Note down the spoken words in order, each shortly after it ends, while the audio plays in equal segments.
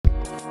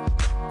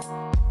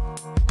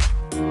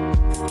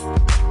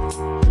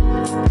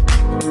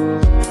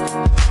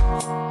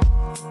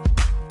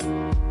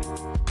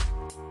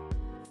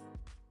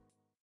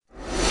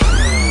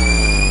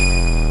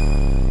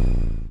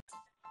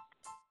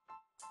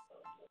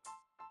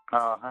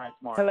Hi, it's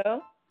Mark.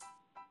 Hello?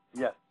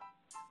 Yes,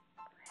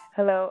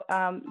 Hello.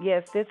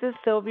 Yes, this is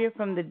Sylvia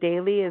from the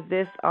Daily. Is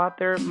this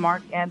author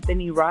Mark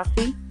Anthony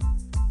Rossi?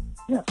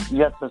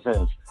 yes, this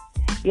is.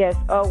 Yes.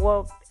 Oh,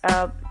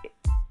 well,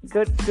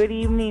 good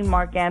evening,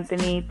 Mark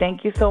Anthony.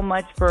 Thank you so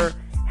much for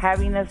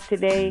having us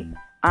today.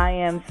 I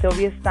am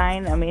Sylvia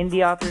Stein. I'm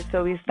indie author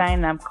Sylvia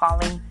Stein. I'm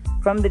calling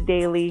from the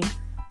Daily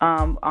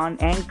on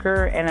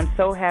Anchor, and I'm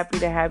so happy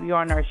to have you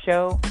on our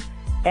show.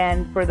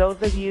 And for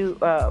those of you,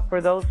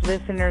 for those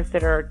listeners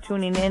that are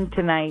tuning in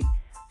tonight,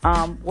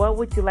 what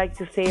would you like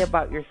to say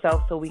about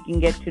yourself so we can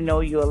get to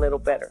know you a little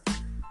better?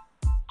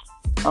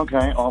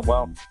 Okay. Oh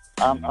well,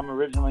 I'm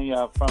originally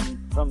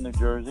from New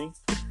Jersey,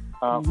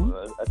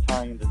 Mm-hmm.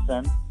 Italian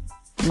descent.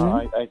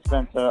 Mm-hmm. I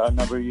spent a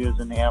number of years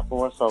in the Air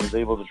Force. So I was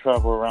able to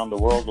travel around the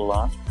world a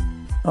lot.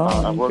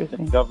 Oh, I worked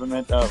in interesting.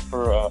 government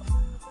for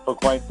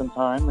quite some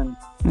time, and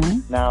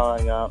Mm-hmm. now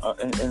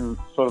in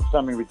sort of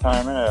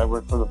semi-retirement, I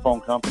work for the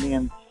phone company,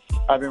 and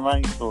I've been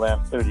writing for the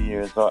last 30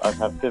 years. So I've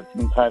had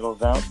 15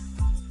 titles out,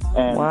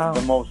 and Wow.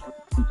 the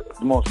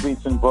most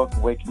recent book,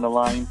 Waking the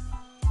Lion,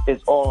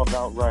 is all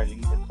about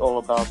writing. It's all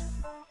about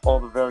all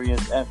the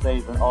various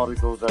essays and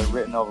articles I've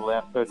written over the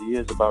last 30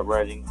 years about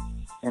writing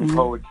in Mm-hmm.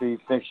 poetry,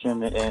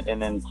 fiction,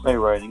 and in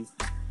playwriting.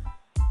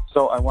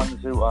 So I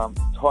wanted to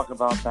talk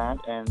about that,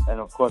 and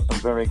of course I'm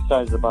very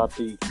excited about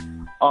the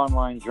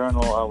online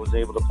journal I was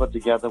able to put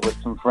together with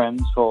some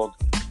friends called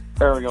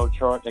Aerial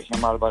Chart that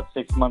came out about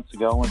 6 months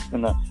ago. It's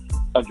been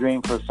a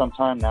dream for some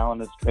time now,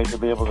 and it's great to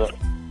be able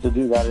to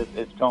do that.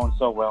 It's going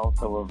so well,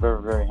 so we're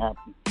very, very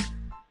happy.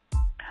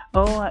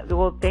 Oh,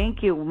 well,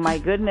 thank you. My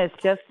goodness,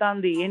 just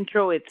on the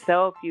intro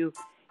itself, you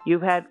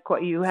have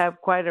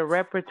quite a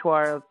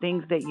repertoire of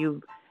things that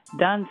you've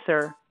done,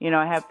 sir.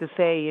 I have to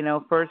say,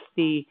 first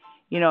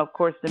of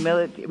course, the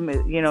military.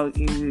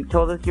 You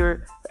told us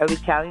you're of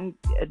Italian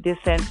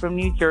descent from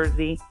New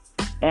Jersey,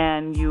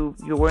 and you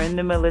were in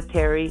the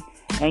military,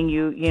 and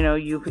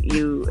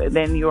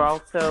then you're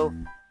also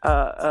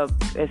a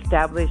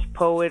established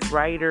poet,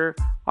 writer,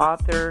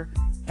 author,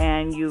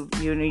 and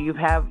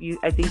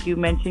I think you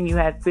mentioned you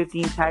had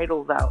 15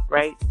 titles out,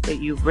 right?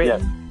 That you've Yes.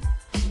 written.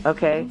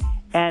 Okay.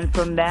 And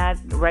from that,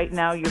 right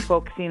now you're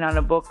focusing on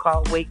a book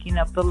called Waking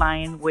Up the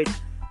Lion, which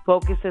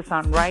focuses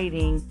on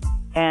writing.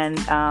 And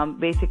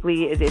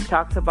basically, it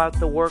talks about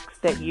the works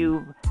that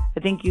I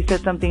think you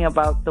said something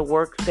about the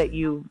works that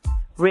you've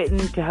written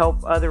to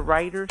help other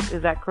writers.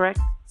 Is that correct?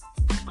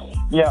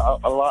 Yeah,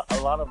 a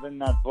lot of in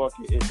that book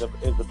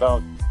is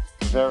about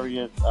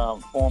various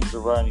forms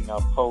of writing,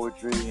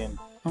 poetry and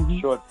Mm-hmm.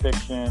 short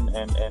fiction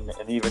and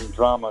even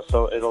drama.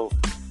 So it'll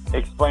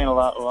explain a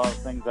lot of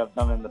things I've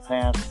done in the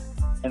past,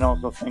 and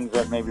also things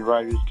that maybe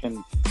writers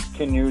can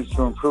use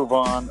to improve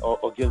on,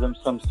 or give them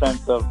some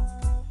sense of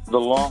the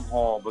long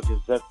haul, because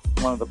that's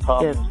one of the Yes.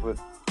 problems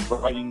with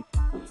writing,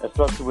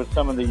 especially with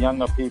some of the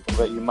younger people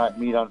that you might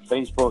meet on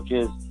Facebook,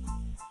 is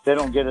they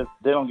don't get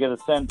a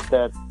sense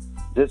that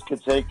this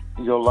could take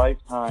your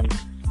lifetime.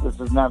 This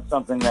is not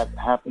something that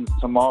happens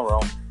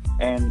tomorrow.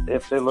 And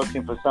if they're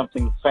looking for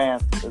something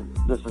fast,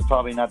 this is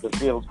probably not the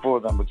field for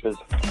them, because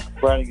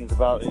writing is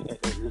about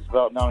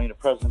not only the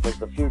present but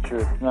the future.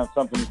 It's not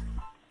something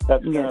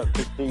that's going Yes.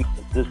 to succeed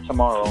this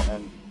tomorrow,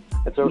 and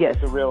Yes.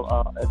 it's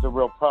a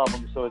real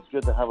problem. So it's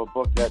good to have a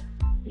book that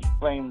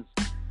explains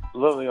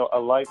literally a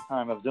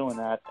lifetime of doing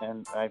that,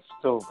 and I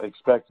still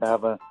expect to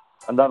have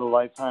another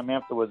lifetime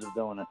afterwards of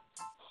doing it.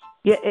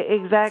 Yeah,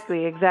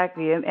 exactly,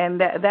 exactly,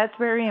 and that's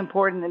very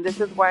important, and this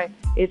is why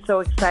it's so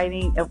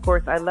exciting. Of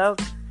course, I love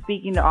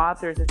speaking to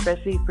authors,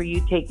 especially for you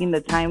taking the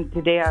time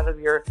today out of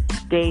your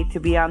day to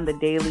be on the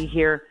daily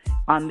here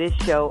on this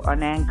show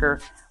on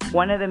Anchor.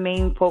 One of the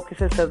main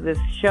focuses of this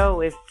show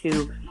is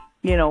to,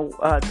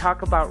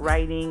 talk about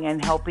writing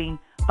and helping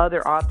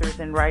other authors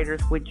and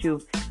writers, which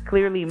you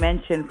clearly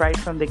mentioned right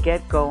from the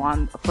get go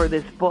on for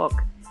this book.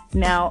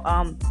 Now,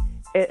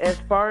 as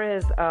far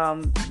as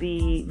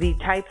the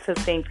types of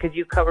things, because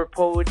you cover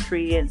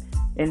poetry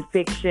and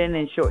fiction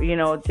and short,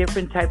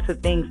 different types of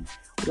things.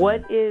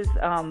 What is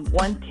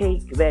one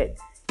take that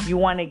you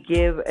want to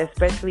give,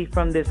 especially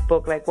from this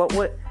book? Like, what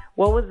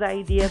was the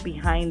idea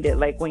behind it?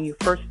 Like when you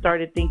first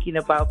started thinking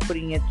about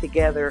putting it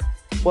together,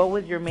 what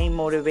was your main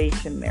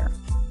motivation there?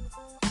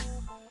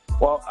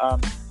 Well,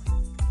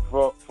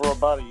 for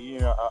about a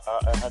year,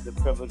 I had the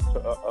privilege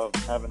of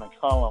having a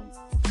column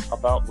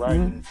about Hmm.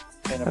 writing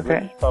in a Okay.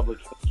 British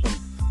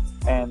publication,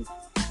 and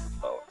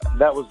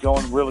that was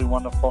going really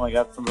wonderful. I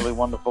got some really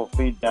wonderful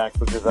feedback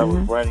because I was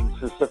Hmm. writing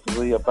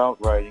specifically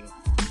about writing,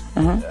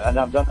 Uh-huh. and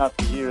I've done that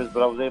for years.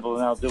 But I was able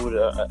to now do it,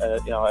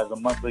 as a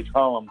monthly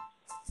column.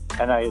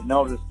 And I had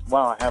noticed,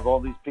 wow, I have all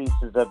these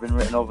pieces that have been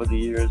written over the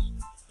years.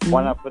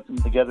 Why Hmm. not put them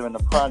together in a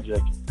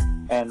project?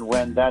 And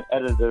when that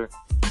editor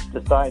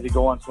decided to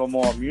go on to a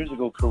more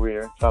musical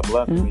career, God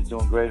bless him, Hmm. he's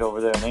doing great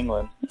over there in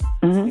England.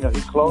 Hmm.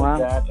 He closed Wow.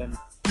 that, and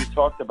we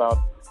talked about,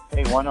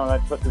 hey, why don't I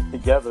put this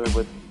together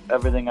with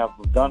everything I've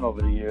done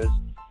over the years,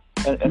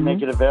 and Hmm.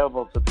 make it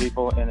available to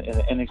people in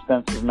an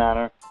inexpensive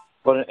manner,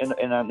 but in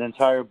an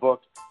entire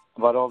book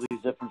about all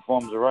these different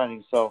forms of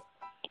writing. So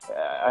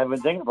I've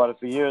been thinking about it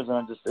for years,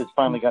 and it's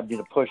finally got me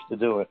the push to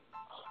do it.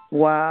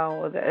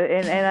 Wow,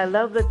 and I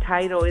love the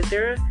title. Is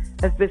there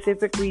a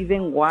specific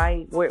reason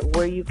why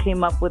where you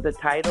came up with the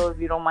title? If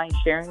you don't mind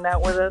sharing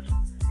that with us,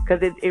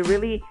 because it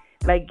really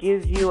like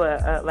gives you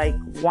a like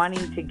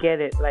wanting to get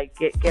it, like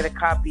get a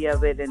copy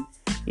of it, and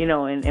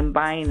and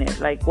buying it.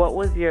 Like, what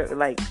was your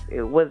like?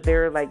 Was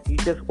there like you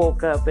just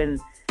woke up and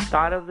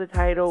thought of the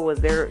title?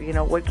 Was there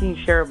what can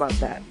you share about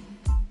that?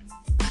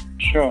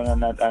 Sure,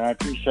 and I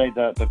appreciate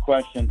the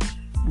question.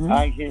 Mm-hmm.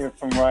 I hear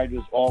from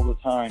writers all the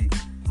time.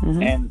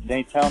 Mm-hmm. And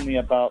they tell me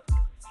about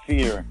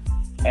fear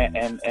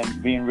and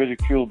being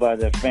ridiculed by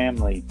their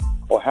family,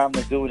 or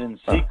having to do it in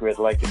secret,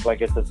 like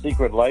it's a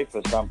secret life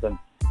or something.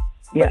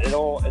 Yeah. But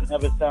it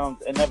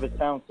never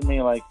sounds to me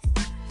like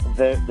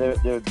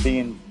they're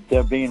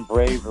being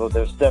brave, or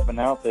they're stepping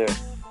out there.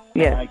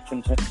 Yeah. And I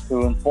continue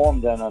to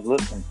inform them and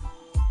listen.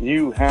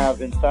 You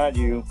have inside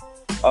you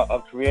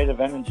a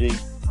creative energy,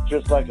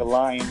 just like a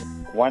lion.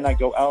 Why not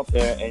go out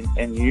there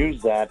and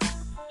use that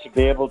to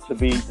be able to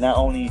be not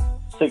only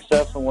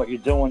successful in what you're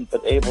doing,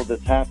 but able to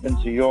tap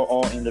into your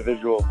own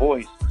individual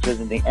voice,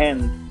 because in the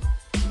end,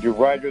 your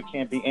writer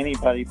can't be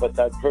anybody but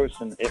that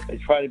person. If they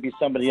try to be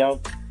somebody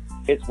else,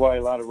 it's why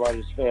a lot of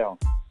writers fail.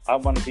 I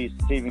want to be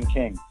Stephen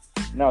King.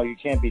 No, you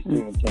can't be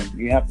Stephen King.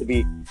 You have to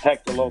be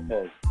Hector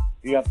Lopez.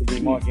 You have to be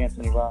Mark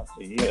Anthony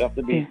Rossi. You have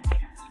to be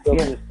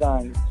Sylvia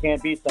Stein. You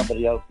can't be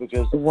somebody else,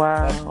 because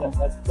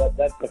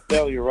that's the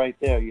failure right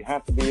there. You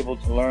have to be able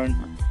to learn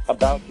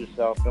about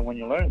yourself, and when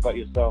you learn about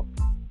yourself,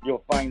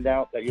 you'll find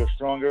out that you're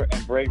stronger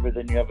and braver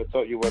than you ever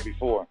thought you were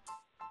before.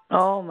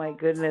 Oh my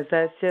goodness,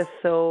 that's just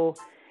so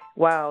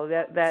wow.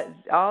 That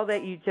all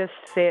that you just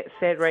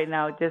said right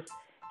now just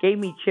gave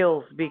me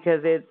chills,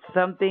 because it's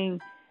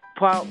something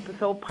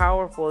so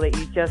powerful that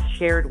you just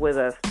shared with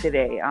us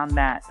today on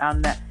that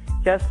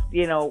just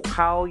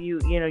how you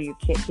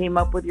came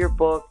up with your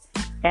book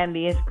and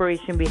the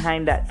inspiration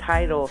behind that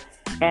title,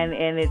 and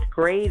it's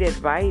great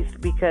advice,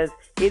 because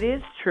it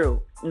is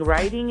true.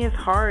 Writing is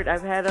hard.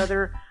 I've had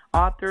other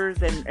authors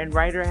and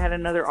writer. I had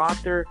another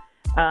author,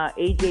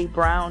 Jeff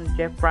Brown,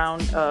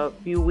 a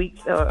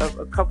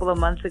couple of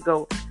months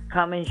ago,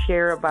 come and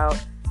share about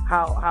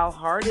how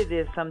hard it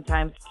is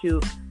sometimes to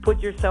put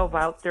yourself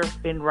out there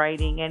in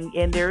writing,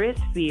 and there is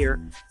fear,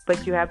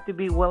 but you have to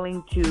be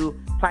willing to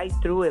fight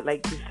through it.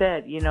 Like you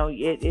said,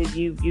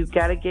 you've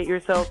got to get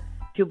yourself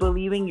to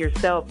believing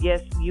yourself.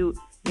 Yes,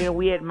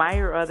 we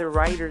admire other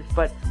writers,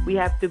 but we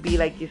have to be,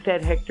 like you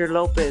said, Hector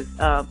Lopez.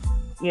 The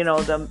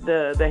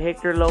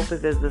Hector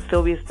Lopez's, the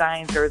Sylvia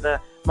Steins, or the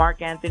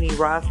Mark Anthony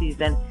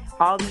Rossi's, and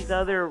all these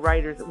other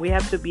writers. We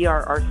have to be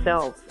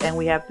ourselves, and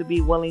we have to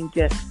be willing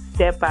to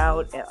step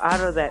out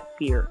of that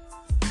fear.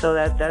 So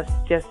that's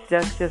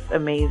just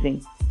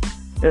amazing,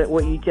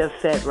 what you just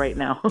said right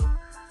now.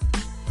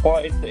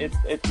 Well,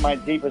 it's my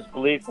deepest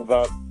belief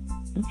about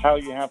how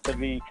you have to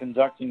be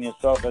conducting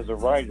yourself as a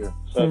writer.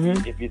 So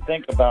if you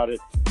think about it,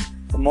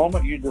 the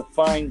moment you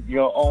define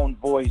your own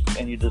voice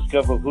and you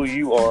discover who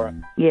you are,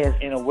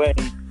 in a way,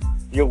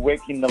 you're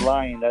waking the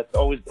lion that's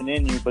always been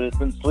in you, but it's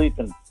been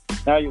sleeping.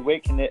 Now you're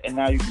waking it, and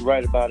now you can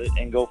write about it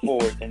and go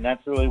forward. And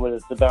that's really what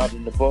it's about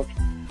in the book,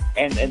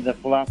 and the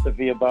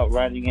philosophy about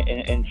writing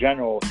in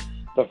general.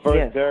 The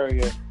first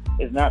barrier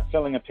is not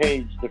filling a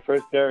page. The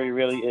first barrier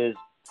really is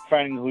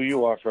finding who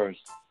you are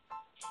first.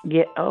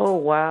 Yeah. Oh,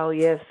 wow.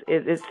 Yes.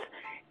 It's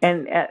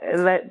and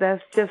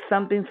that's just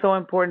something so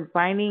important.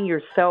 Finding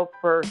yourself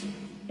first,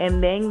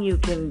 and then you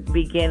can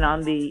begin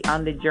on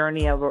the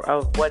journey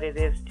of what it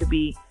is to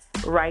be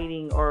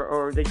writing,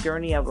 or the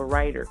journey of a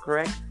writer.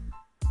 Correct?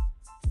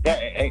 Yeah.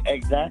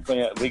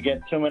 Exactly. We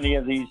get too many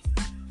of these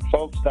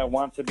folks that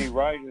want to be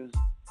writers,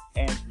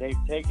 and they've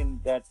taken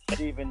that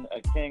Stephen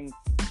King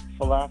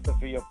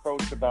philosophy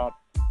approach about,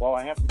 well,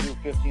 I have to do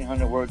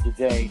 1,500 words a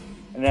day,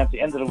 and at the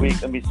end of the week,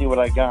 let me see what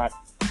I got.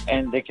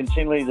 And they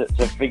continually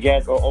to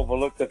forget or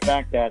overlook the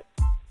fact that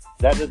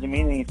doesn't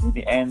mean anything in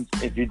the end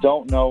if you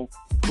don't know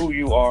who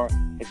you are,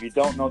 if you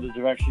don't know the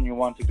direction you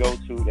want to go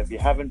to, if you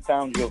haven't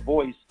found your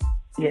voice,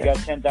 you got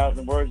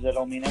 10,000 words that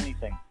don't mean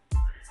anything.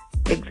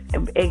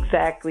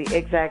 Exactly.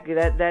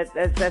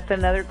 That's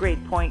another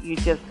great point you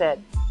just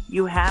said.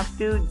 You have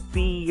to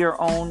be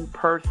your own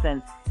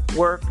person,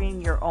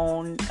 working your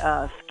own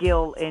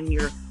skill in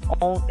your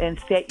own, and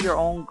set your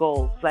own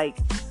goals. Like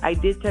I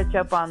did touch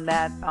up on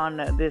that on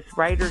this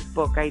writer's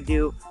book I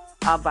do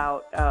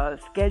about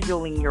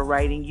scheduling your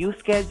writing. You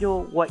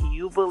schedule what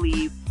you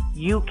believe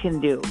you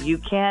can do. You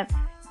can't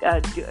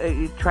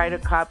try to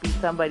copy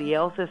somebody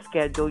else's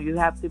schedule. You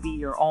have to be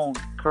your own.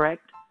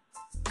 Correct?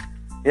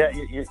 Yeah,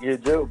 you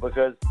do,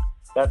 because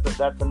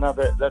that's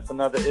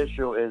another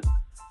issue is,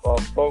 well,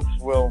 folks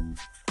will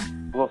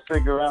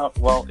figure out,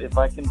 well, if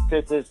I can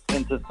fit this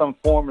into some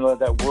formula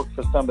that works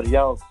for somebody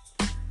else,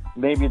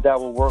 maybe that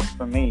will work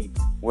for me,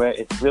 where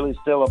it's really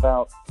still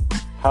about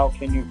how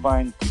can you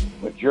find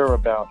what you're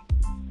about,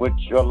 what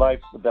your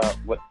life's about,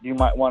 what you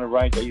might want to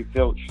write that you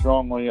feel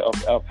strongly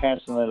or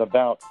passionate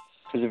about.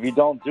 Because if you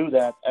don't do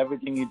that,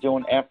 everything you're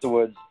doing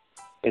afterwards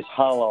is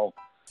hollow,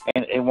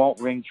 and it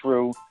won't ring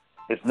true.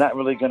 it's not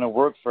really going to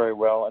work very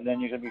well, and then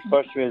you're going to be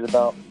frustrated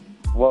about,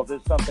 well,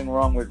 there's something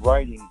wrong with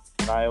writing.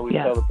 And I always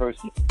tell the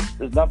person,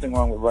 there's nothing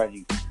wrong with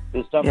writing.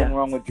 There's something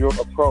wrong with your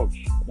approach.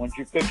 Once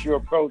you fix your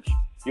approach,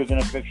 you're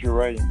going to fix your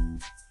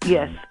writing.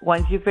 Yes,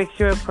 once you fix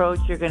your approach,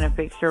 you're going to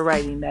fix your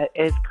writing. That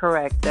is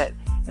correct.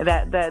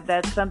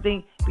 That's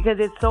something, because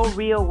it's so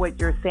real what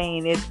you're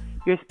saying.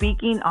 You're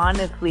speaking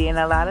honestly, and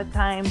a lot of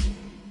times,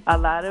 a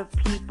lot of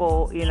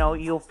people,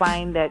 you'll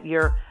find that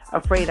you're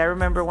afraid. I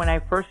remember when I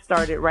first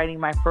started writing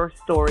my first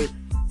story,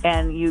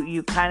 and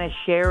you kind of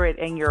share it,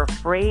 and you're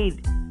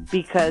afraid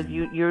because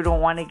you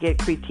don't want to get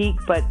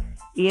critiqued. But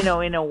in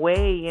a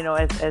way,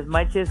 as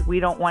much as we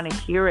don't want to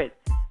hear it,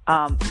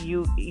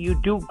 you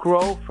do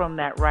grow from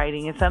that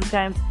writing. And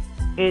sometimes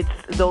it's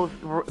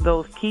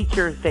those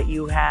teachers that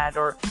you had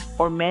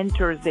or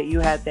mentors that you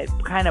had that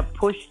kind of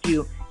pushed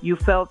you. You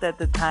felt at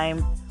the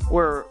time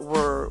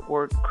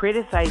were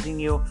criticizing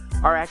you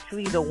are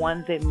actually the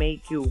ones that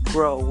make you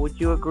grow. Would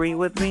you agree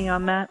with me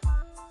on that?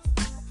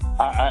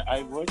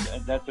 I would.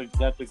 And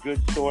that's a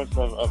good source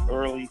of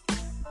early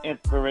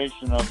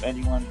inspiration of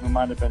anyone who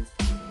might have been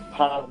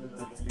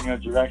positive in your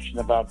direction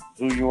about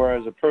who you are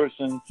as a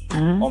person,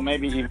 or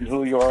maybe even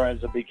who you are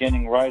as a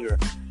beginning writer.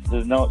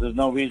 There's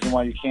no reason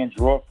why you can't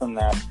draw from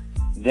that.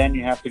 Then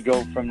you have to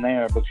go from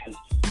there, because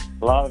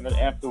a lot of it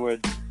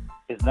afterwards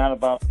is not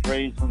about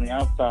praise from the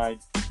outside,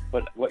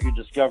 but what you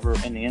discover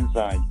in the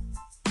inside.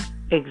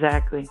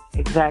 Exactly,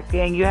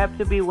 and you have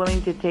to be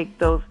willing to take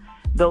those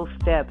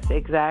steps.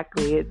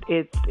 Exactly,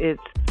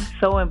 it's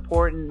so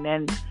important.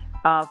 And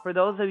for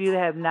those of you that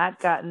have not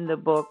gotten the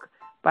book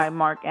by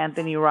Mark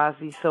Anthony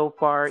Rossi so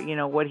far,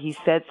 what he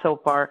said so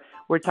far,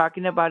 we're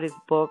talking about his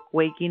book,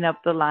 Waking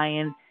Up the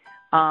Lion.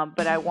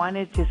 But I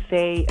wanted to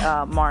say,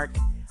 Mark,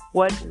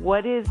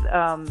 what is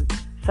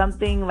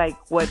something like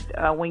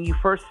when you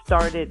first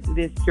started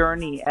this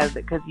journey,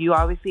 because you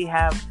obviously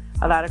have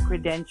a lot of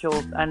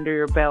credentials under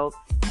your belt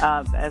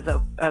as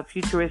a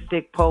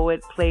futuristic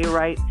poet,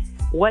 playwright.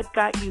 What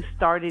got you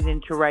started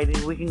into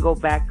writing? We can go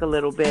back a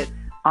little bit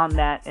on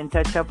that and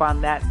touch up on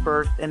that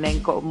first, and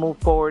then move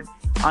forward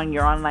on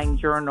your online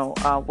journal.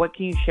 What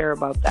can you share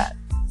about that?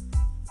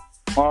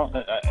 Well,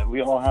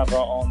 we all have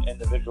our own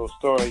individual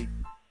story.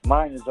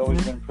 Mine has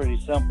always been pretty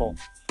simple.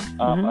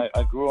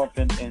 I grew up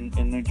in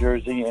New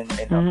Jersey, in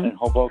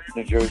Hoboken,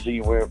 New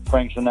Jersey, where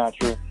Frank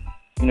Sinatra,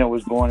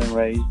 was born and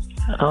raised.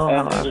 Oh,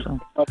 and awesome.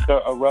 It was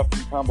such a rough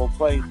and tumble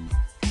place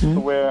to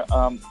where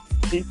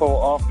people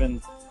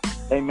often,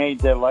 they made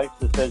their life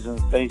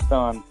decisions based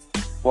on,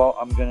 well,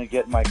 I'm going to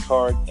get my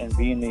card and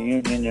be in the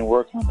union and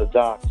work on the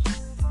docks,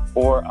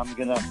 or I'm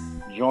going to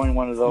join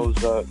one of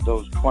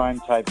those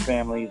crime-type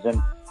families,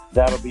 and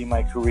that'll be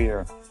my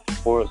career.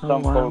 Or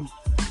some folks,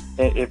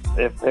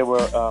 if they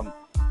were, I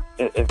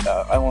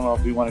don't know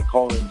if you want to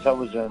call it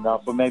intelligent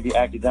enough, or maybe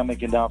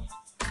academic enough,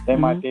 they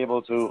might be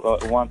able to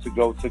want to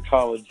go to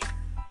college.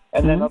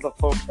 And then other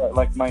folks,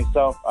 like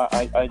myself,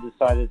 I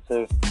decided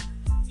to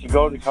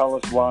go to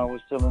college while I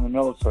was still in the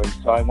military.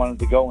 So I wanted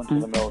to go into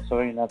the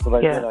military, and that's what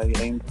I did.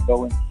 I aimed to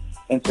go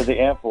into the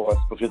Air Force,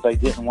 because I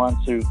didn't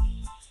want to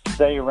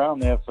stay around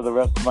there for the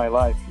rest of my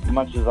life. As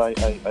much as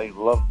I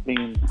love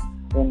being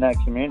in that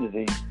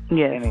community,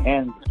 in the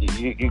end,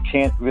 you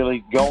can't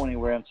really go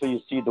anywhere until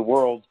you see the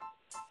world.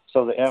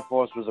 So the Air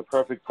Force was a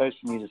perfect place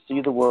for me to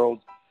see the world,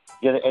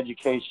 get an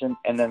education,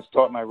 and then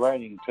start my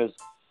writing, because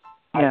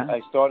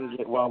I started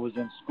it while I was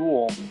in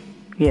school.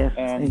 Yes,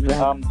 and exactly.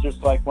 I'm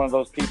just like one of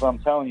those people I'm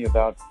telling you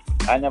about.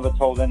 I never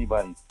told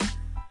anybody,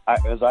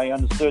 as I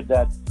understood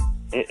that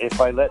if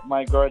I let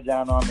my guard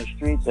down on the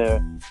street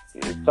there,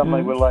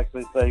 somebody would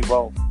likely say,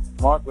 well,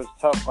 Mark was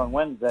tough on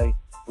Wednesday.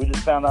 We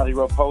just found out he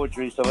wrote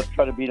poetry, so let's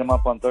try to beat him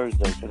up on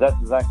Thursday, because that's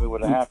exactly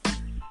what happened.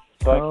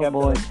 So I kept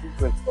it a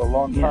secret for a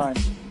long time,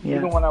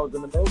 even when I was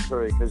in the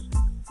military, because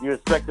you're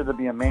expected to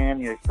be a man,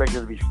 you're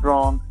expected to be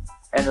strong,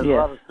 and there's a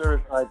lot of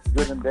stereotypes,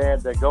 good and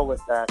bad, that go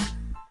with that.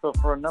 So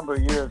for a number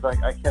of years, I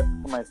kept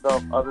it to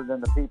myself. Other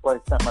than the people I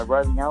sent my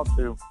writing out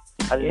to,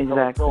 I didn't tell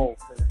a soul.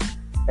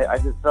 I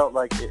just felt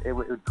like it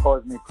would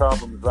cause me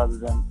problems rather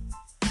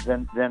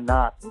than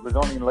not. It was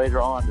only later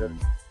on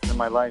in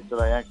my life that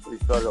I actually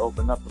started to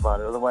open up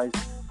about it. Otherwise,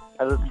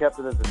 I just kept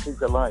it as a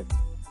secret life.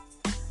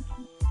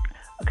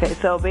 Okay,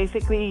 so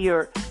basically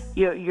your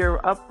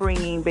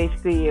upbringing,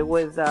 basically it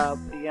was,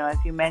 as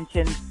you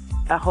mentioned,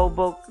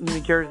 Hoboken, New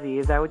Jersey.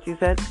 Is that what you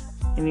said?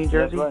 In New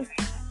Jersey? That's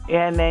right.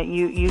 And then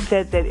you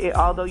said that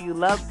although you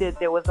loved it,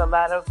 there was a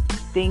lot of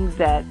things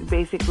that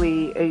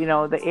basically,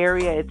 the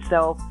area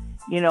itself,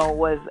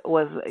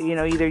 was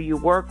either you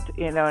worked,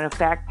 in a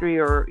factory,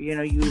 or,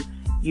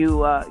 you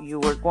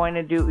were going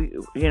to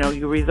do,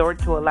 you resort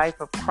to a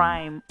life of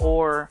crime,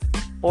 or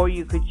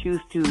you could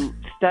choose to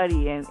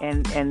study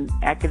and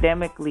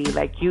academically,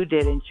 like you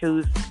did, and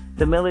choose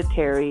the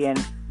military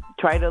and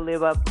try to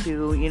live up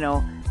to,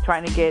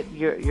 trying to get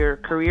your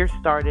career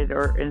started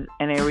and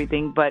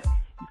everything. But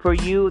for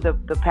you, the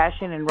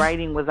passion in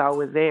writing was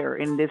always there.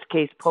 In this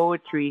case,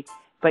 poetry,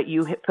 but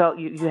you felt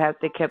you have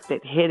to kept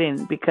it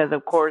hidden because,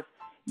 of course,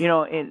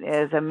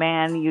 as a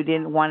man, you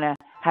didn't want to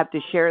have to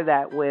share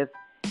that with,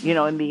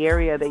 in the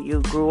area that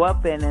you grew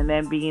up in, and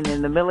then being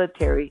in the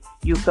military,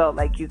 you felt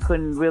like you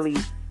couldn't really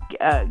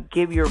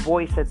give your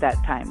voice at that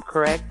time,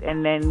 correct?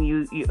 And then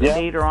you Yeah.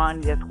 later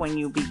on, that's when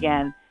you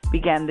began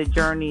the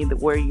journey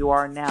where you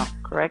are now,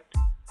 correct?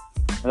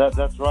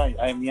 That's right.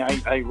 I mean,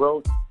 I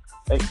wrote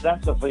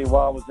extensively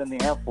while I was in the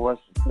Air Force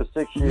for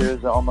 6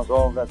 years. Almost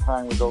all of that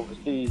time was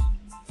overseas,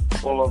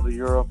 all over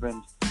Europe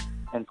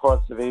and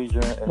parts of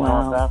Asia and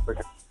North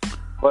Africa.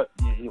 But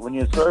when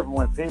you're serving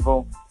with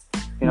people,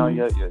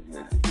 you're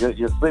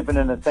sleeping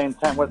in the same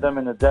tent with them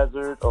in the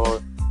desert,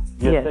 or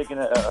you're taking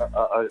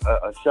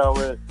a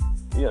shower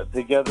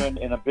together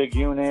in a big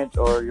unit,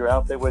 or you're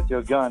out there with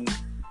your gun.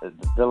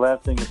 The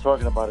last thing you're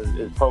talking about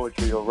is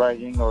poetry or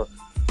writing, or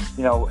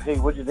hey,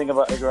 what do you think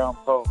about Edgar Allan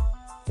Poe?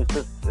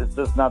 It's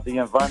just not the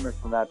environment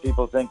from that.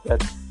 People think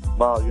that,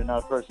 well, you're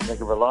not a person they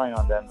can rely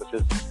on then,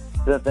 because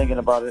they're thinking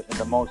about it in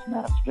the most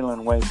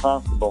masculine way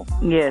possible.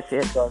 Yes.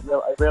 So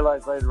I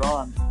realized later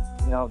on,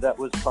 that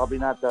was probably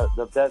not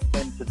the best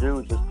thing to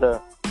do, just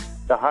to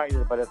hide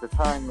it. But at the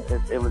time,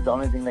 it was the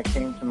only thing that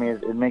came to me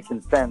is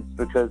making sense,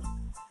 because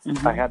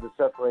I had to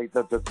separate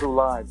the two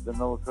lives, the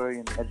military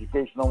and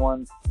educational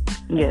one,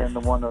 and then the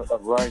one of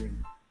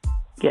writing.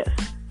 Yes,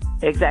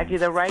 exactly.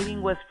 The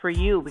writing was for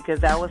you because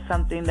that was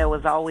something that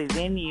was always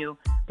in you,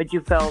 but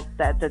you felt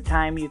that at the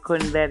time you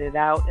couldn't let it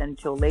out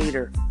until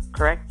later,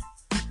 correct?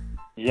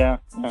 Yeah,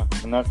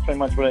 and that's pretty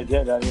much what I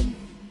did.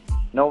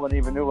 No one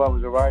even knew I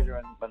was a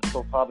writer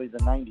until probably the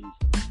 90s.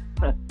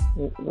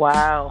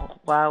 Wow!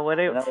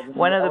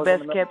 One of the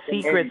best kept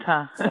secrets,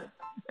 huh?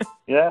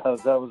 Yeah,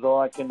 that was all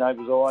I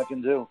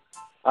can do.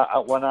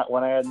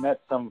 When I had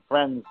met some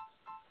friends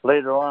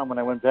later on, when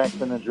I went back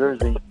to New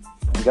Jersey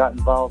and got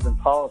involved in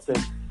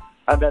politics,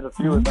 I met a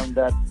few of them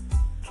that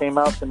came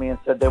out to me and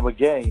said they were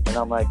gay, and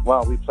I'm like,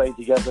 wow, we played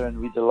together and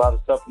we did a lot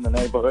of stuff in the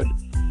neighborhood.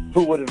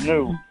 Who would have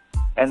knew?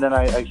 And then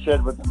I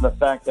shared with them the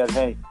fact that,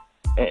 hey,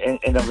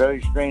 in a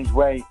very strange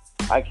way,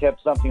 I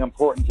kept something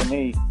important to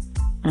me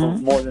for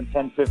more than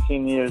 10,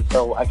 15 years,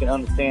 so I can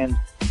understand,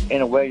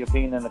 in a way, of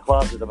being in the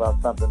closet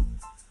about something.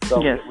 So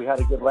we had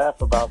a good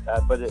laugh about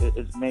that, but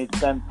it made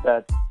sense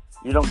that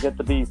you don't get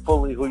to be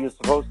fully who you're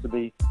supposed to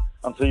be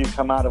until you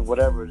come out of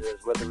whatever it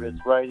is, whether it's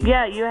writing.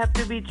 Yeah, you have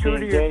to be true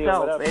to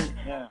yourself,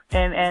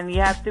 and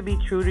you have to be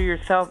true to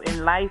yourself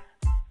in life.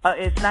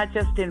 It's not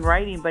just in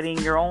writing, but in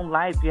your own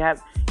life.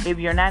 If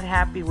you're not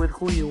happy with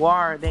who you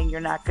are, then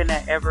you're not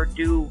gonna ever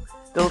do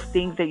those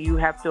things that you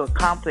have to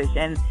accomplish.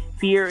 And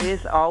fear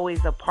is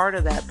always a part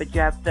of that, but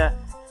you have to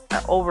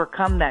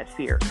overcome that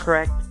fear.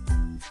 Correct?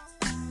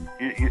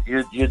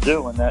 You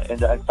do, and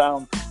I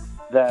found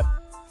that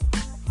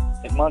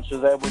as much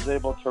as I was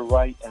able to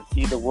write and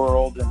see the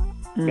world,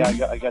 and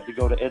I got to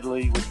go to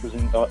Italy, which was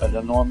an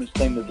enormous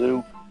thing to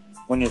do.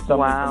 When you're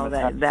wow,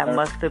 that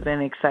must have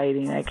been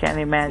exciting. I can't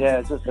imagine. Yeah,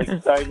 it's just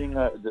exciting,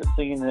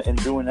 seeing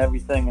and doing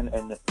everything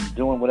and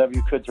doing whatever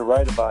you could to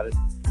write about it.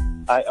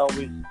 I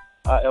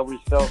always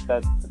felt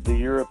that the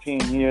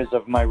European years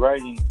of my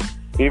writing,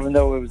 even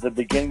though it was the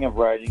beginning of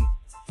writing,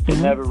 it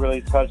never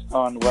really touched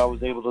on what I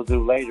was able to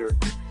do later.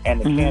 And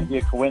it can't be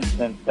a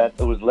coincidence that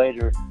it was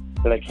later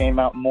that I came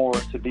out more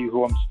to be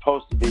who I'm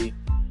supposed to be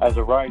as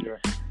a writer.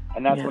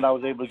 And that's when I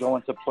was able to go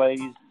into plays,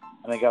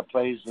 and I got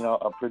plays,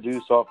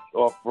 produced off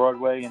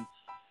Broadway, and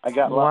I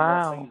got a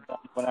lot more things done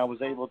when I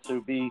was able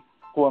to be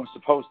who I'm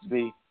supposed to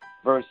be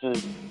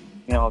versus,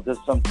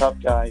 just some tough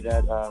guy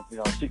that,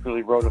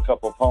 secretly wrote a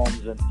couple of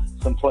poems and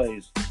some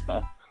plays.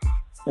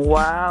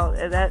 Wow,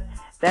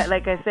 that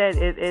like I said,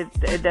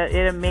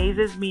 it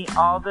amazes me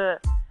all the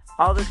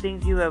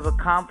things you have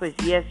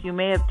accomplished. Yes, you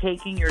may have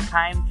taken your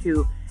time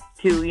to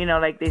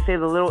like they say,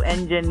 the little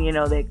engine,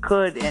 that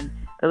could, and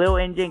the little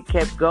engine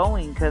kept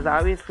going because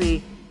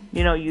obviously,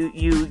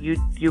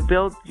 you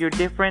built your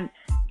different,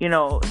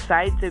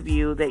 sides of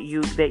you that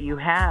you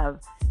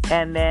have,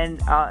 and then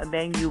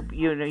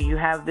you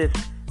have this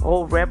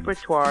whole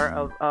repertoire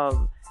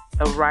of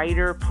a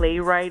writer,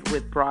 playwright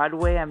with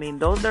Broadway. I mean,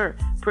 those are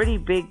pretty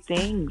big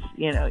things,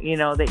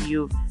 that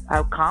you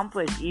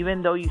accomplished,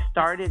 even though you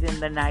started in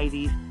the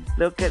 90s.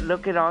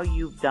 Look at all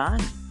you've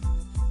done.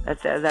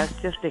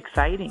 That's just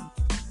exciting,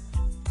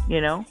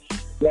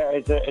 Yeah,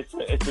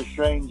 it's a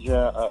strange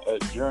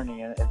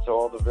journey into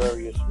all the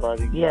various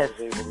writings I was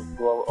able to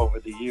grow over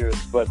the years.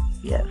 But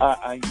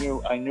I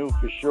knew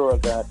for sure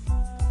that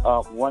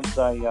once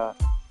I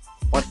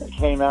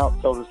came out,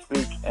 so to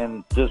speak,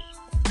 and just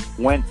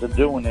went to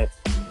doing it,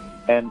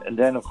 and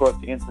then of course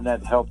the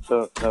internet helped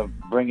to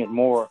bring it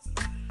more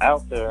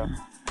out there.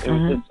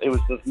 It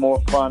was just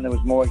more fun. It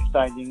was more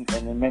exciting,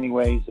 and in many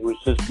ways, it was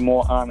just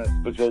more honest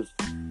because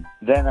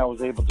then I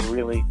was able to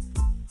really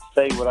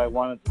say what I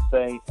wanted to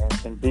say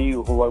and be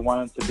who I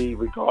wanted to be,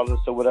 regardless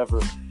of whatever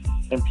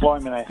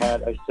employment I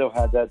had. I still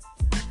had that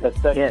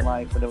second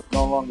life, and it was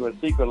no longer a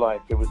secret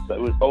life. It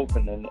was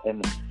open, and I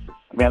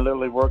mean, I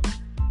literally worked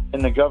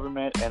in the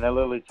government, and I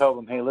literally tell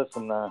them, hey,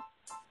 listen,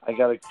 I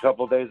got a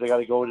couple of days. I got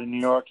to go to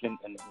New York and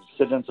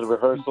sit into the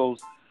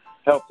rehearsals,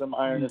 help them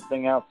iron this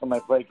thing out so my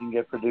play can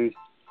get produced.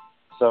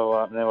 So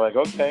and they were like,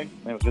 okay,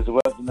 because it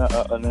wasn't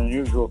an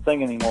unusual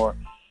thing anymore.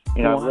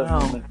 You know, Wow.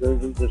 living in New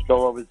Jersey, just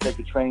go over, take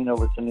a train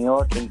over to New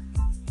York, and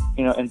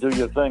and do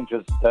your thing,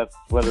 because that's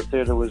where the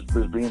theater was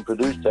being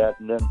produced at.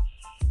 And then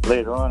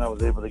later on, I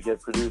was able to get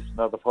produced in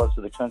other parts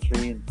of the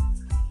country,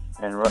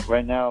 and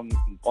right now I'm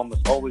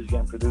almost always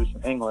getting produced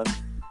in England.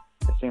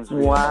 It seems to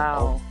be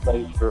a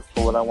place for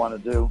what I want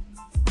to do.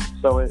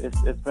 So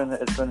it's been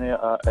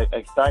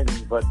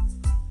exciting, but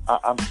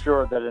I'm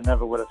sure that it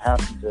never would have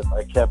happened if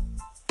I kept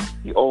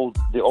the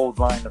old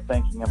line of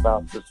thinking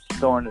about just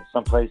storing it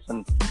someplace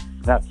and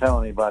not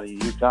telling anybody.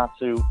 You got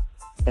to,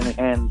 in the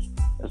end,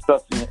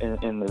 especially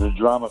in the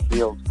drama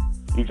field,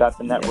 you got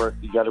the network.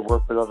 You got to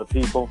work with other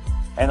people.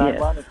 And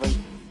ironically,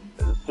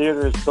 the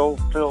theater is so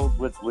filled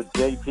with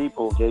gay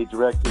people, gay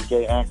directors,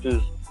 gay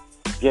actors,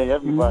 gay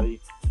everybody.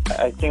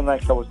 Mm-hmm. I seemed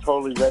like I was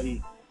totally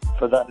ready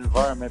for that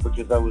environment,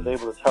 because I was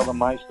able to tell them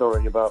my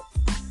story about,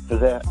 because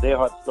they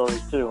had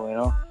stories too,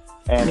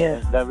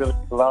 and that really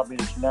allowed me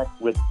to connect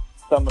with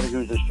somebody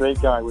who's a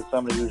straight guy with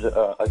somebody who's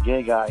a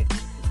gay guy,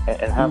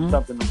 and have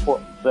something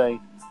important to say,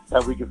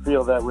 that we could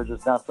feel that we're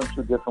just not from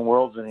two different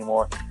worlds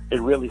anymore.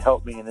 It really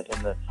helped me in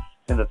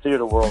the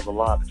theater world a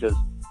lot, because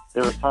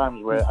there were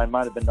times where I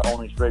might have been the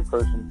only straight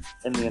person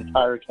in the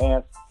entire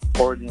cast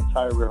or the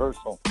entire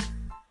rehearsal.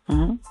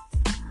 Mm-hmm.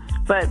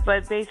 But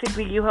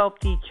basically, you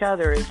helped each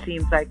other. It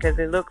seems like, because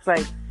it looks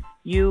like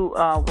you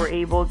were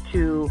able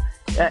to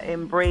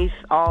embrace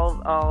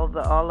all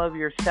of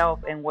yourself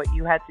and what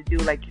you had to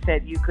do. Like you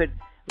said, you could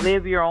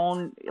live your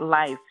own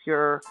life,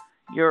 your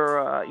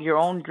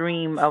own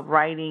dream of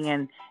writing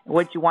and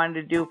what you wanted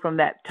to do from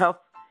that tough,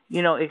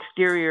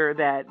 exterior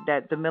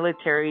that the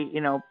military,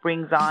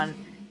 brings on,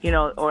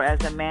 or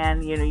as a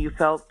man, you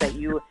felt that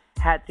you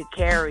had to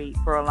carry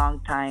for a long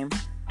time.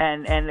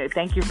 And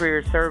thank you for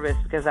your service,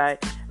 because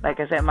like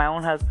I said, my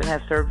own husband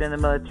has served in the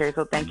military,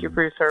 so thank you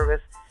for your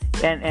service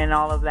and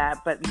all of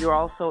that. But you're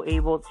also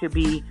able to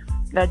be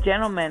a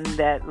gentleman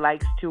that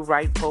likes to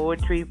write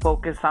poetry,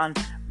 focus on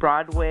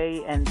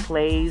Broadway and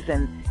plays,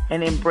 and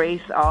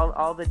embrace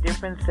all the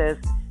differences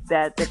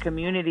that the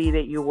community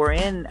that you were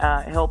in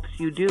helps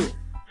you do.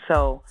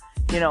 So,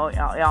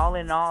 all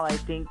in all, I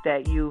think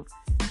that you've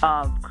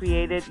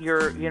created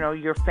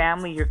your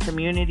family, your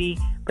community,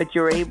 but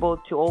you're able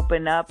to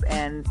open up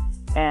and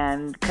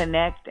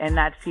connect and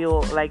not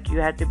feel like you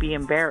had to be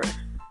embarrassed.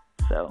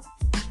 So,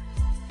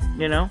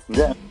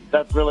 Yeah,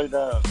 that's really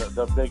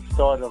the big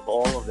start of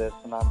all of this,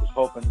 and I'm just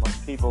hoping when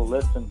people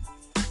listen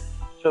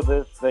to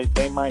this,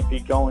 they might be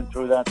going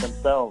through that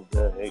themselves.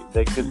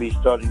 They could be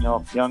starting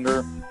off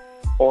younger,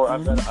 or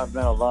I've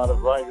met a lot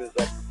of writers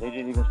that they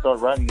didn't even start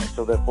writing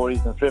until their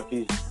 40s and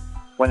 50s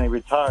when they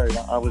retired.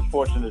 I was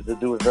fortunate to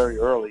do it very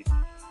early,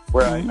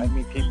 where I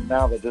meet people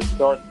now that just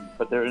starting,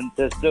 but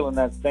they're still in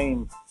that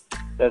same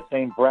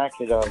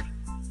bracket of,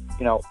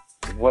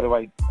 what do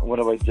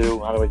I do?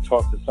 How do I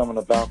talk to someone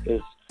about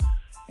this?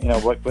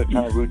 What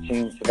kind of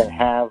routines do I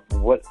have?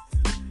 What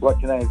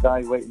can I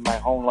evaluate in my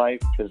own life?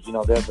 Because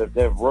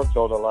they've worked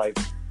all their life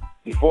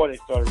before they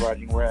started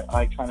writing, where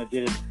I kind of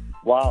did it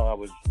while I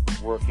was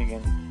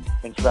working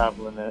and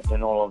traveling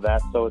and all of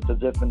that. So it's a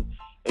different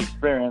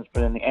experience,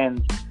 but in the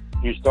end,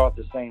 you start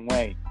the same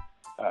way.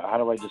 How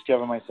do I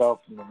discover myself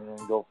and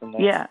then go from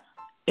there? Yeah,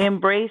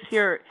 embrace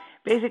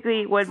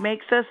basically what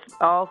makes us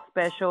all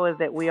special is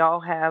that we all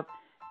have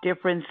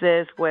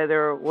differences,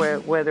 whether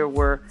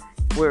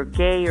we're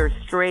gay or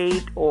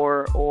straight,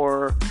 or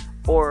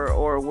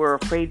we're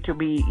afraid to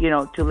be,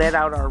 to let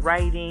out our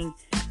writing.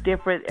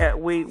 Different,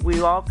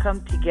 we all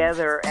come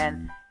together,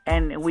 and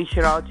we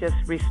should all just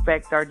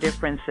respect our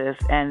differences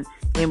and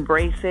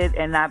embrace it,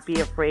 and not be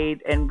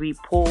afraid and be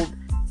pulled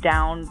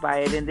down by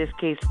it. In this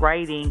case,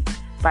 writing,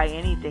 by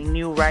anything.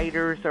 New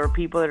writers or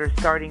people that are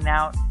starting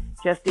out,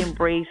 just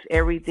embrace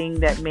everything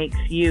that makes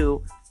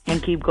you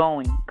and keep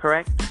going.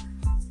 Correct?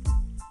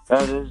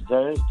 That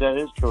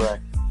is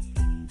correct.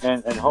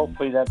 And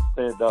hopefully that's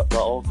the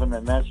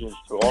ultimate message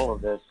to all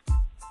of this,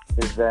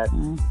 is that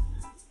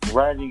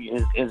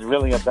writing is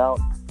really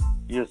about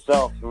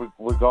yourself,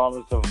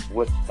 regardless of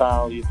what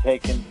style you've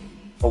taken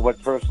or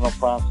what personal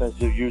process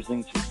you're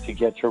using to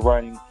get your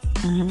writing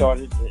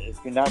started. If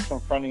you're not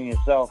confronting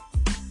yourself,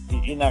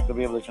 you're not going to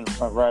be able to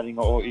confront writing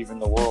or even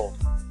the world.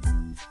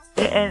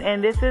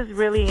 And this is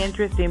really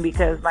interesting,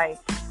 because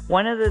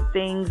one of the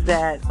things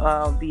that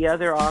the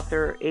other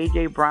author,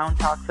 A.J. Brown,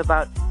 talks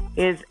about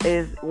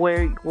is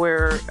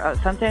where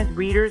sometimes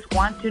readers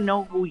want to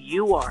know who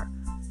you are.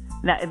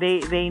 Now,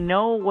 they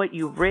know what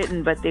you've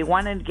written, but they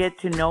want to get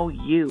to know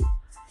you.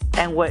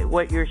 And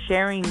what you're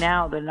sharing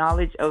now, the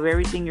knowledge of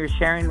everything you're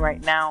sharing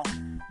right now,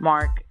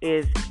 Mark,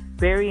 is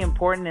very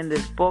important in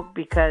this book,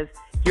 because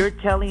you're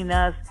telling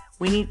us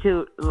we need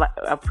to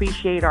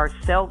appreciate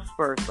ourselves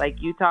first.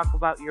 Like you talk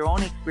about your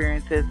own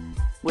experiences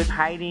with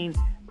hiding,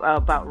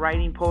 about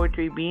writing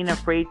poetry, being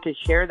afraid to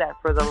share that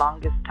for the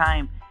longest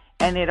time.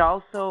 And it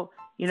also,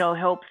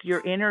 helps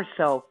your inner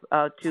self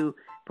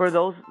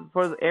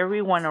for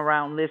everyone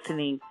around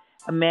listening,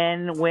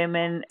 men,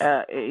 women,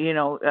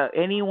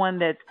 anyone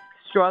that's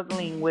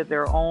struggling with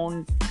their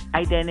own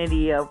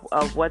identity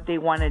of what they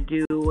want to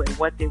do and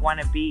what they want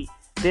to be.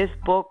 This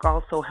book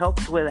also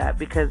helps with that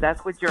because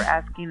that's what you're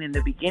asking in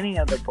the beginning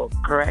of the book,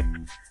 correct?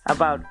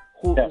 About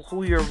Yes.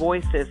 who your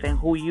voice is and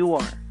who you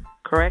are,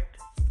 correct?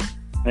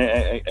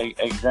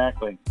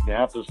 Exactly. You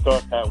have to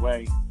start that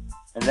way.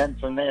 And then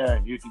from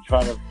there, you can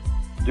try to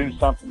do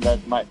something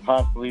that might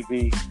possibly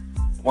be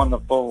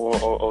wonderful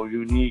or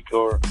unique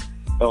or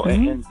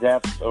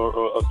in-depth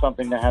or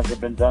something that hasn't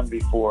been done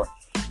before.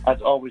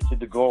 That's always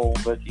the goal,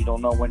 but you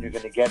don't know when you're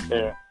going to get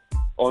there.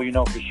 All you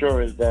know for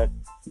sure is that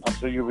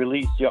until you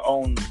release your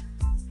own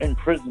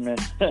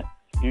imprisonment,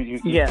 you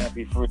can't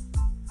be free.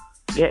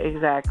 Yeah,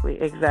 exactly.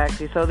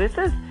 So this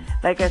is,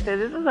 like I said,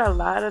 this is a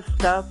lot of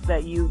stuff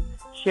that you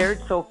shared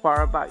so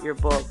far about your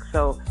book.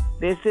 So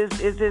this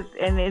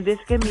and this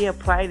can be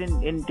applied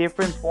in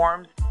different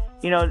forms,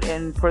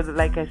 and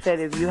like I said,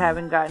 if you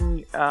haven't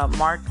gotten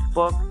Mark's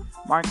book,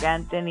 Mark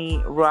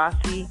Anthony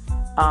Rossi,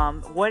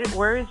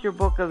 where is your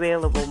book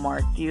available,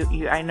 Mark?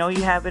 I know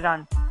you have it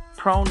on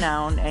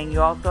Pronoun, and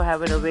you also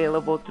have it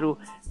available through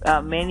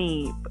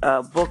many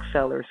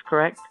booksellers,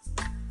 correct?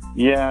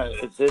 Yeah,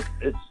 it's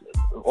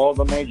all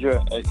the major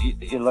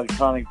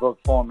electronic book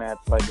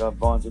formats like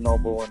Barnes and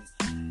Noble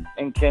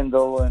and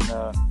Kindle and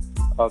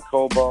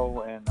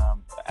Kobo and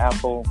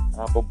Apple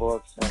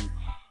Books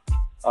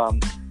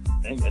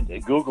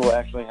and Google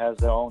actually has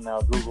their own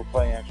now. Google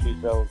Play actually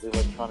sells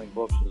electronic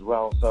books as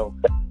well. So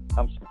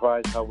I'm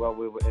surprised how well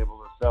we were able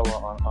to sell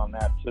on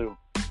that too.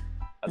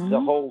 The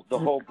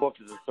whole book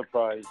is a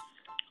surprise.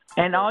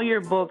 And all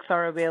your books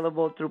are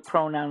available through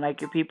Pronoun.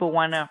 Like if people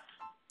want to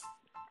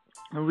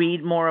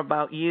read more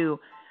about you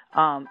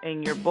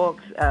in your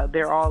books,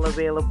 they're all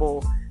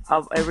available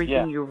of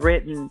everything you've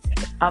written.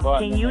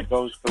 Can you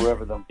goes through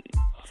everything.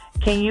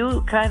 Can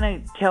you kind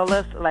of tell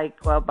us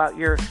about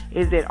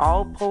is it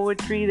all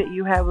poetry that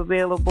you have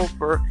available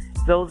for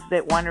those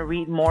that want to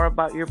read more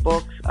about your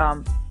books?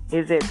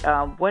 Is it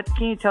what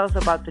can you tell us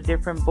about the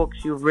different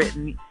books you've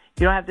written? You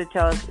don't have to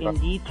tell us in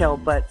detail,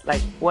 but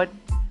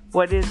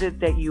what is it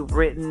that you've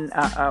written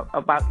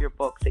about your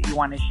books that you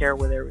want to share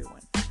with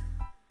everyone?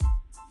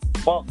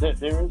 Well, there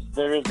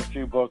is a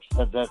few books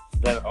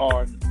that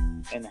are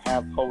and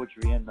have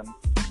poetry in them.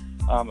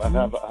 I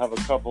have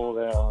a couple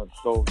that are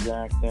Soul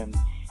Jacked, and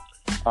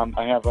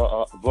I have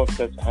a book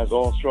that has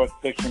all short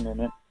fiction in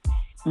it,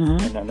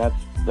 and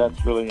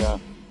that's really a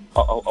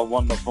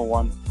wonderful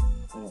one.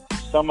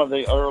 Some of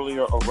the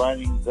earlier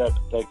writings that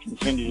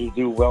continue to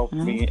do well for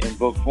me in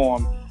book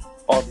form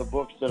are the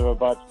books that are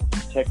about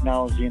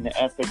technology and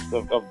the ethics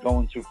of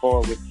going too far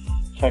with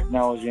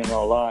technology in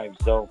our lives.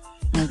 So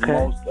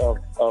most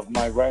of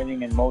my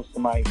writing and most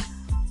of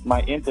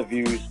my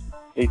interviews,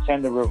 they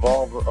tend to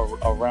revolve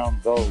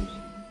around those.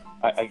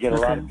 I get a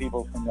lot of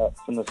people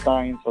from the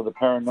science or the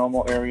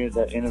paranormal area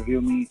that interview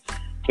me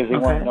because they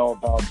want to know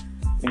about,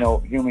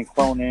 human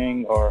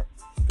cloning or,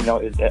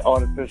 is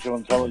artificial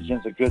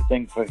intelligence a good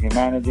thing for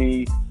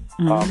humanity?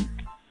 How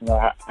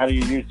do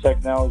you use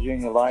technology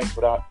in your life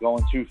without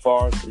going too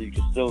far so you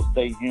can still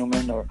stay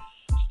human or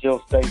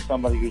still stay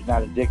somebody who's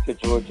not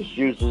addicted to it, just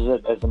uses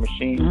it as a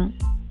machine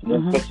and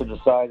then puts it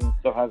aside and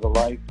still has a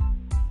life?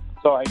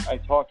 So I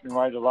talk and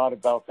write a lot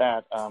about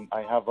that.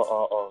 I have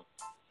a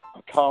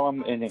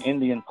column in an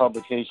Indian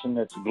publication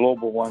that's a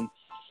global one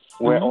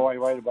where all I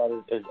write about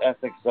is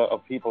ethics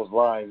of people's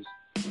lives.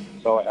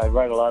 So I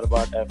write a lot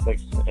about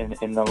ethics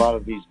in a lot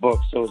of these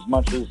books. So as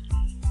much as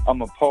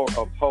I'm a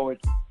poet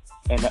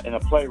and a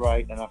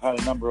playwright, and I've had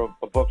a number of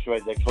books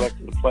that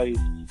collected the plays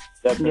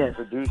that have been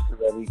produced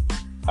already,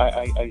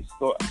 I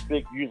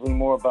speak usually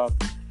more about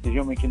the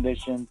human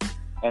condition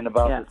and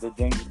about the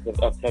dangers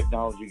of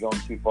technology going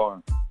too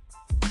far.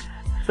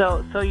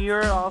 So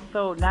you're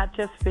also not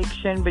just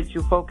fiction, but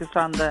you focus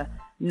on the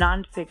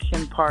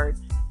nonfiction part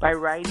by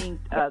writing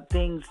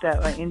things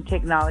that are in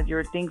technology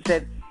or things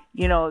that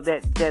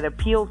that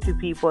appeal to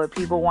people that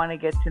people want to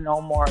get to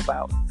know more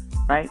about,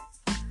 right?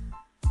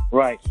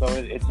 Right. So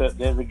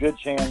there's a good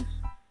chance,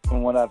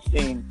 from what I've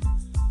seen,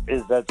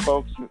 is that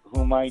folks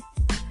who might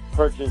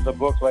purchase a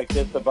book like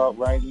this about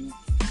writing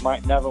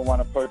might never want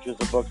to purchase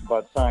a book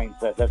about science.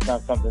 That's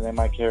not something they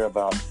might care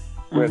about.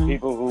 Where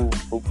people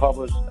who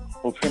publish,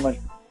 who pretty much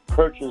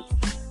purchase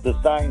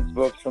the science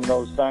books from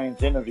those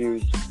science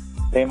interviews,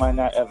 they might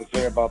not ever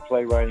care about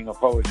playwriting or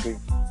poetry.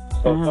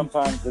 So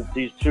sometimes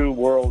these two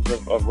worlds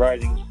of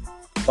writings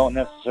don't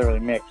necessarily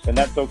mix, and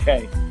that's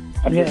okay.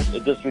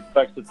 It just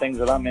reflects the things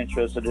that I'm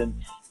interested in.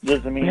 It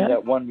doesn't mean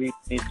that one reader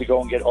needs to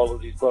go and get all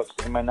of these books.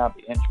 They might not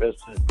be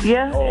interested.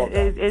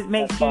 It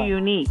makes you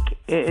unique.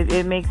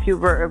 It makes you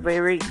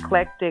very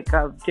eclectic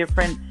of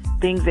different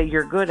things that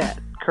you're good at,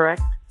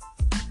 correct?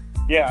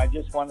 Yeah, I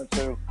just wanted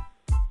to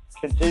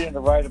continue to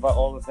write about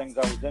all the things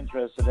I was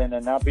interested in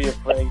and not be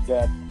afraid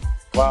that,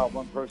 wow,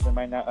 one person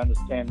might not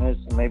understand this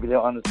and maybe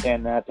they'll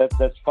understand that.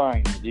 That's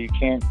fine. You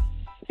can't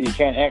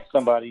ask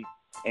somebody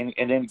in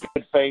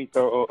good faith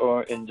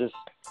or in just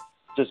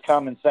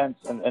common sense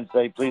and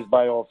say, please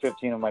buy all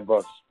 15 of my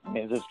books. I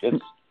mean,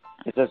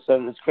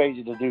 it's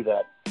crazy to do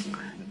that.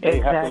 They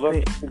have to look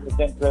Exactly. at what's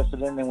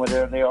interested in, and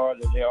whether they are,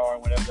 that they are,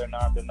 and whatever they're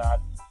not, they're not.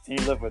 And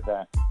you live with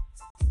that.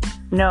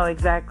 No,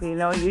 exactly.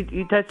 No,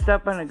 you touched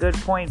up on a good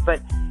point,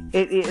 but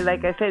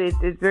like I said,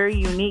 it's very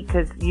unique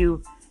because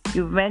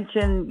you've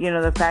mentioned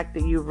the fact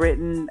that you've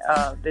written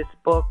this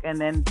book and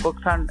then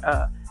books on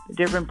the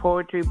different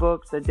poetry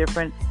books, the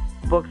different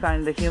books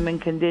on the human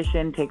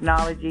condition,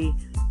 technology,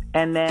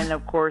 and then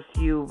of course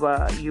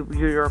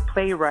you're a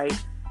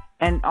playwright,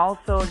 and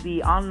also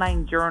the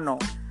online journal,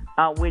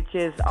 which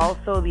is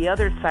also the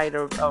other side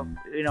of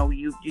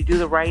you do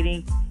the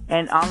writing,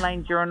 and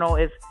online journal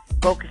is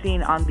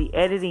focusing on the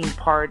editing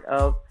part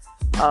of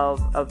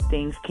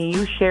things. Can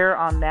you share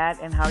on that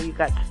and how you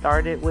got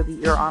started with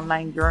your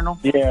online journal?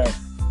 Yeah,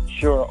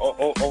 sure.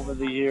 Over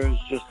the years,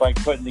 just like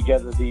putting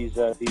together these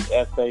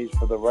essays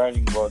for the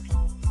writing book,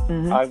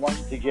 Mhm. I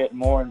wanted to get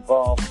more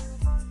involved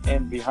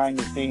in behind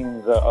the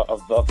scenes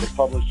of the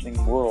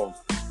publishing world,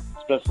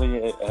 especially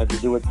it had to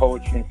do with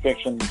poetry and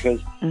fiction, because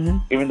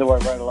Mhm. even though I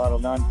write a lot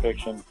of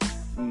nonfiction,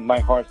 my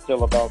heart's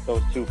still about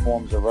those two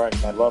forms of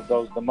writing. I love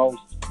those the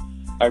most.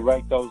 I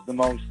write those the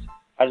most.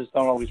 I just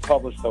don't always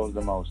publish those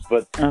the most,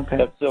 but Okay.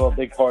 that's still a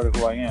big part of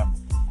who I am.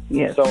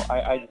 Yes. So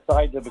I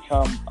decided to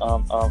become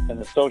an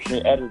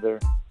associate editor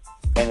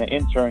and an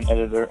intern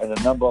editor in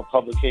a number of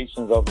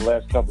publications over the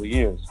last couple of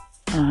years.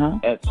 Uh-huh.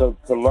 And so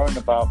to learn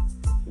about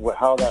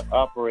how that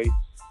operates,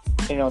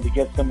 to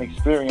get some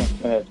experience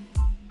in it.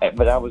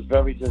 But I was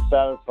very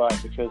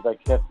dissatisfied because I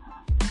kept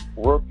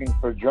working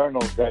for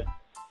journals that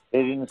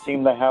they didn't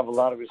seem to have a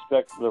lot of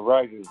respect for the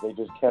writers. They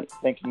just kept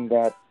thinking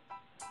that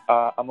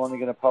I'm only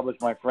going to publish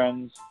my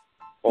friends,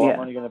 or Yeah.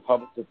 I'm only going to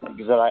publish the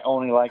things that I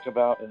only like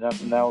about and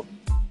nothing else.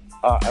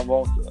 I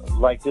won't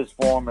like this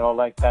form and I'll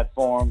like that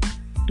form.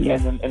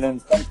 Yes. And in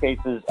some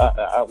cases,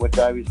 which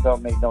I always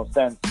felt made no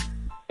sense,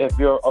 if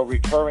you're a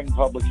recurring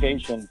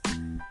publication,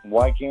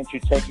 why can't you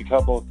take a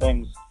couple of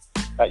things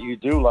that you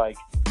do like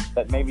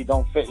that maybe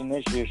don't fit in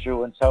this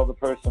issue and tell the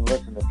person,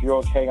 listen, if you're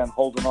okay on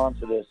holding on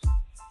to this,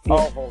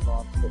 I'll hold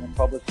on to it and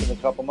publish it a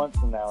couple months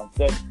from now.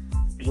 Instead,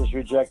 you just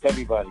reject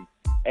everybody.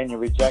 And you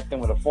reject them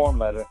with a form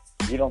letter.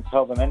 You don't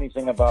tell them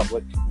anything about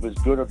what was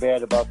good or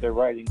bad about their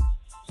writing.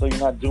 So you're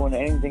not doing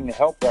anything to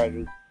help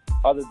writers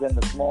other than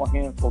the small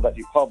handful that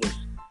you publish.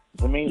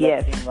 To me,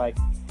 that seemed like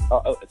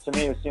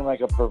it seemed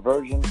like a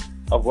perversion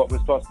of what we're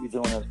supposed to be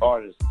doing as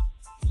artists.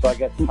 So I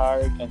got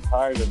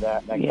tired of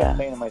that, and I kept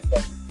saying to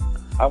myself,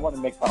 I want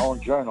to make my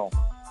own journal,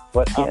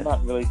 but I'm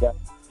not really that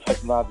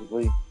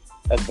technologically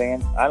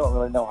advanced. I don't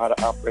really know how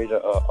to operate a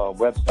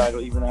website or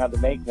even how to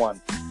make one.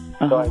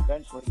 So I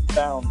eventually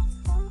found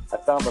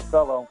a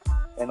fellow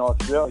in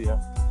Australia,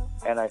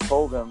 and I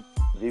told him,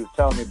 he was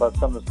telling me about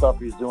some of the stuff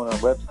he was doing on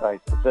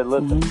websites. I said,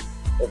 listen,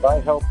 if I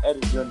help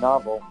edit your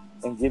novel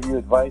and give you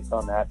advice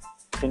on that,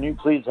 can you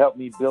please help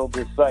me build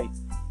this site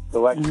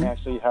so I can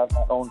actually have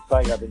my own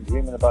site? I've been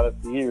dreaming about it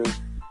for years.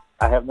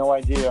 I have no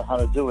idea how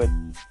to do it.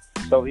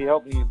 So he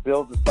helped me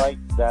build a site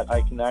that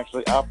I can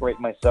actually operate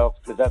myself,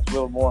 because that's a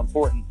little more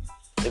important.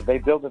 If they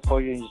build it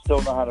for you and you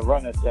still know how to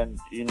run it, then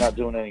you're not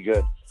doing any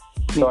good.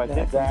 So I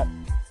did that.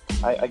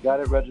 I got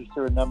it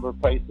registered a number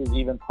of places,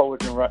 even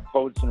Poets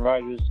and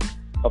Writers,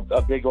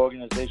 a big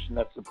organization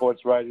that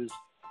supports writers.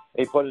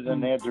 They put it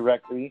in their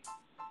directory,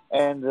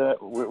 and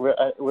we're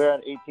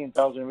at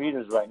 18,000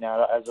 readers right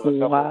now as of a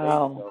couple of days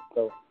ago.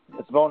 So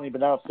it's only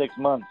been out 6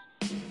 months.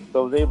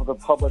 So I was able to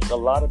publish a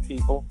lot of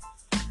people.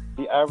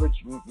 The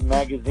average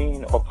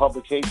magazine or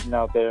publication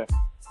out there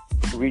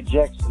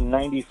rejects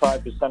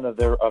 95%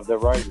 of their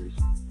writers.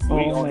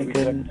 We only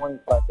reject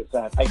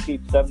 25%. I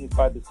keep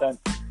 75%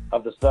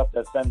 of the stuff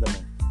that's sent to me.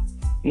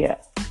 Yeah.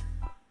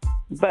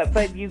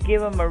 But you give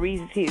them a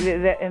reason,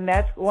 and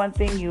that's one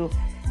thing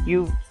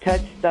you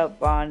touched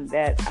up on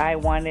that I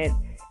wanted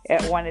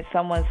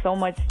someone so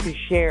much to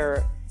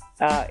share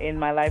in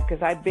my life,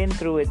 because I've been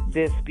through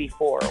this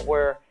before,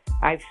 where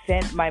I've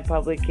sent my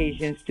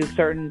publications to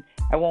certain,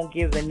 I won't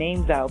give the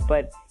names out,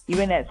 but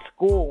even at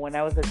school, when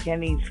I was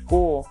attending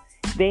school,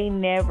 they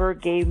never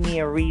gave me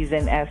a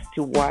reason as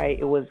to why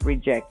it was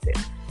rejected.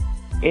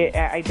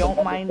 I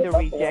don't mind the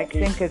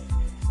rejection, because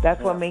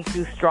that's what makes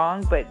you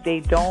strong, but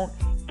they don't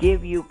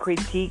give you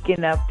critique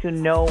enough to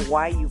know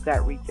why you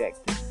got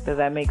rejected. Does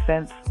that make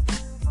sense?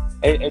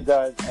 It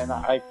does, and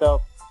I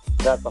felt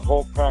that the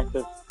whole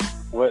practice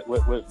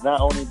was not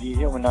only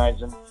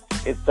dehumanizing,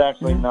 it's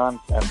actually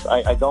nonsense.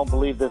 I don't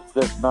believe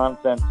this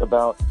nonsense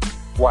about,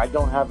 well, I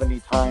don't have any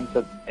time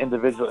to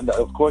individual.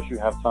 Of course you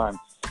have time.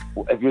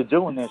 If you're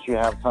doing this, you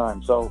have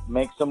time. So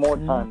make some more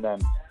time then.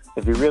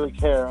 If you really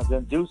care,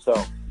 then do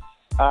so.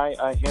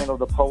 I handle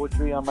the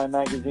poetry on my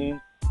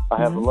magazine. I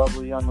have a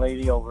lovely young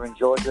lady over in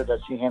Georgia that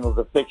she handles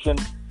the fiction.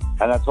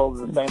 And I told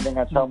her the same thing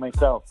I tell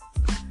myself.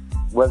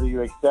 Whether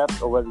you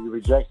accept or whether you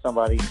reject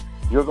somebody,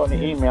 you're going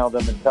to email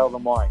them and tell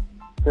them why.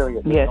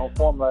 Period. There's no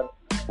form letter.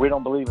 We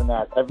don't believe in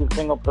that. Every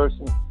single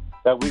person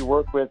that we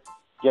work with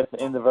gets an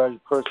individual,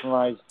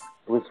 personalized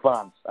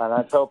response. And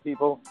I tell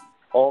people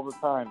all the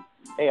time,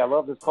 hey, I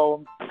love this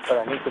poem, but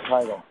I hate the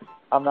title.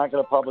 I'm not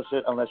going to publish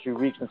it unless you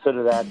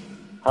reconsider that.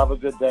 Have a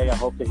good day. I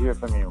hope to hear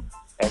from you.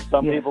 And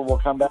some people will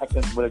come back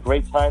with a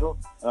great title,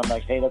 and I'm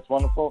like, hey, that's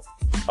wonderful.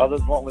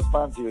 Others won't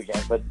respond to you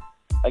again. But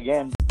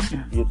again,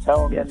 you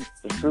tell them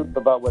the truth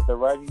about what their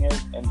writing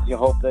is, and you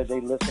hope that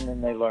they listen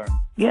and they learn.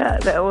 Yeah,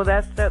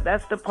 that's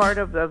the part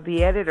of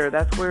the editor.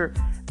 That's where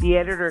the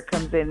editor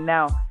comes in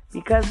now,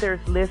 because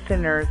there's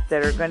listeners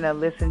that are going to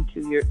listen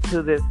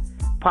to this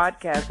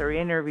podcast or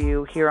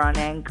interview here on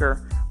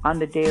Anchor on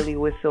the Daily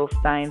with Phil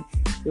Stein.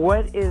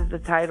 What is the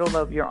title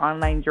of your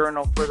online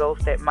journal for those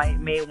that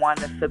may want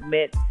to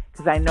submit?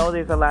 Because I know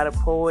there's a lot of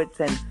poets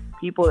and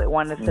people that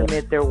want to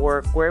submit their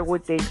work. Where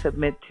would they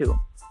submit to?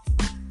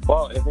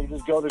 Well, if they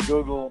just go to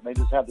Google, they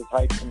just have to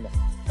type in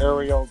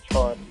aerial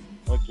chart,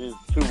 which is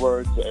 2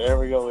 words.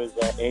 Aerial is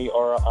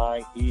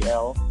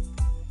ARIEL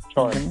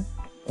chart.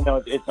 You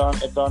know, it's on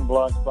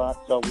Blogspot,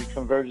 so we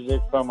converted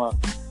it from a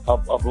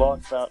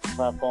blog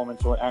platform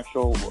into an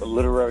actual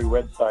literary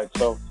website.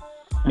 So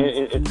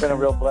it's been a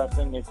real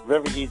blessing. It's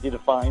very easy to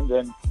find,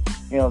 and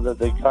you know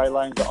the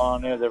guidelines are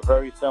on there. They're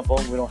very simple.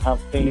 We don't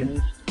have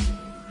themes.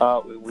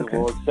 We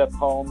will accept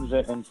poems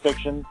and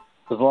fiction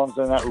as long as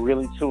they're not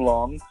really too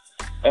long,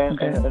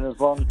 and as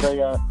long as they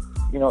are,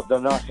 you know, they're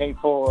not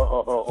hateful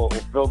or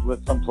filled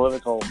with some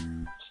political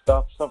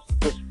stuff.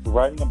 Just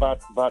writing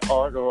about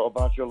art or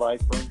about your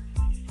life.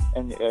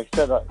 And I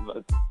said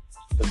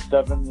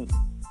 7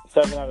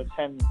 out of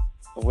 10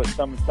 with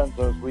some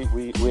censors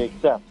we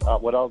accept.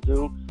 What I'll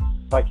do,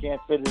 if I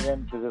can't fit it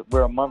in, because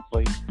we're a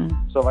monthly,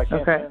 so if I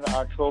can't fit it in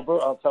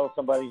October, I'll tell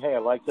somebody, hey, I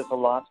like this a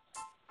lot.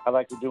 I'd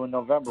like to do in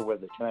November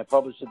with it. Can I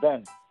publish it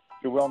then?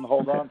 If you're willing to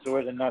hold on to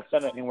it and not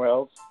send it anywhere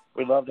else,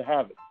 we'd love to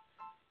have it.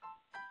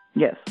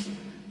 Yes.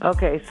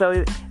 Okay,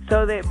 so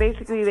they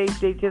basically they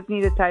just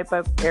need to type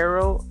up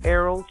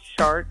arrow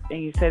chart,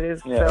 and you said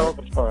it's spelled.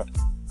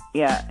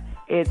 Yeah.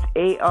 It's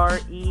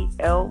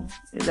AREL.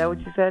 Is that what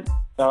you said?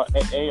 No,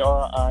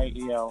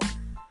 ARIEL.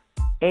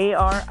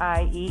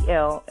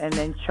 ARIEL, and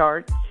then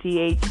chart,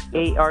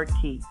 CHART,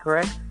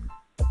 correct?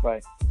 That's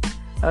right.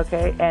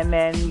 Okay, and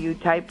then you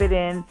type it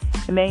in,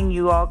 and then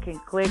you all can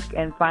click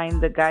and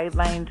find the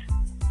guidelines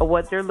of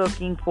what they're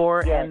looking for,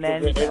 and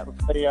then it'll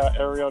say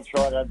aerial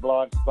chart at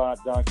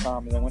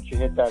blogspot.com, and then once you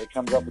hit that, it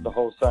comes up with the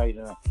whole site,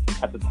 and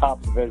at the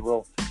top of it,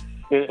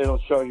 it'll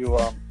show you,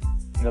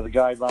 you know, the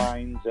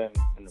guidelines, and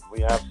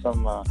we have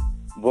some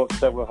books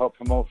that will help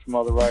promote from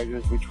other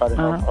writers. We try to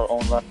help our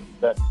own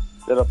writers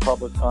that are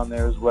published on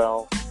there as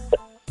well.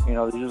 You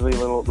know, there's usually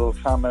a little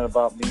comment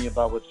about me,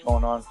 about what's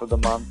going on for the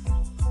month.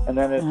 And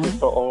then it's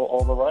just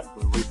all the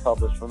writers we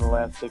published from the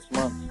last 6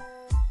 months.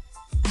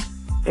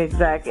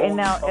 Exactly. And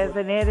now, as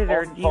an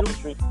editor, do you...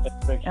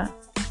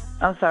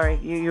 I'm sorry,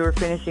 you were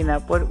finishing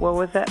up. What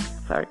was that?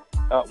 Sorry.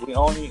 We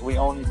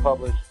only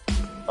publish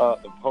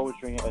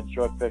poetry and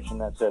short fiction.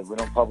 That's it. We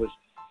don't publish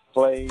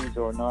plays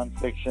or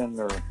nonfiction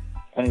or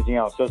anything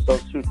else. Just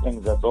those 2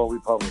 things. That's all we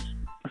publish.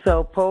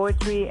 So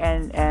poetry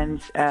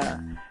and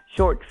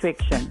short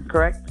fiction,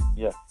 correct?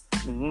 Yeah.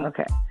 Mm-hmm.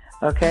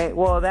 Okay.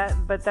 Well,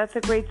 that's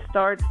a great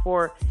start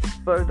for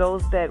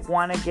those that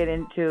want to get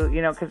into,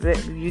 you know,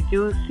 because you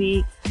do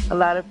see a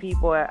lot of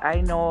people.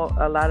 I know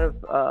a lot of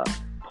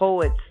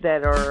poets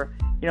that are,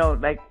 you know,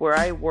 like where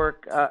I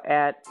work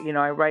at, you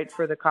know, I write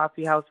for the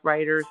Coffee House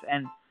Writers,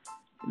 and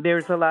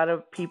there's a lot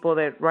of people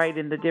that write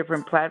in the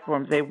different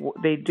platforms.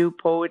 They do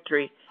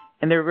poetry,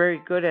 and they're very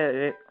good at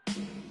it.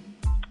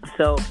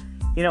 So,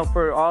 you know,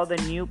 for all the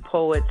new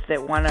poets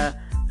that want to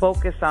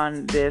focus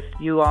on this,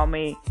 you all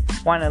may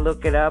want to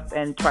look it up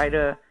and try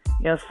to,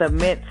 you know,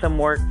 submit some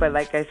work. But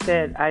like I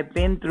said, I've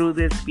been through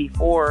this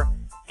before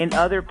in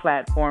other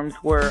platforms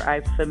where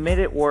I've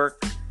submitted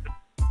work,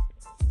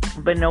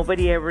 but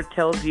nobody ever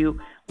tells you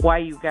why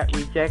you got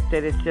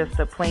rejected. It's just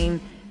a plain,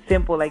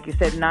 simple, like you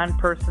said,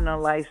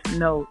 non-personalized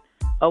note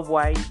of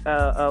why,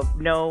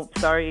 no,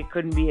 sorry, it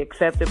couldn't be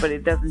accepted, but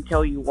it doesn't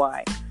tell you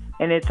why.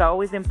 And it's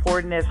always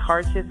important, as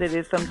harsh as it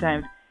is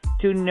sometimes,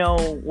 to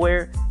know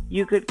where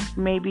you could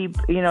maybe,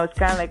 you know, it's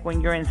kind of like when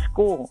you're in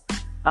school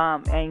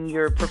and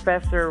your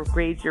professor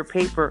grades your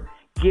paper,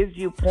 gives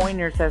you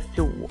pointers as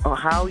to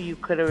how you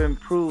could have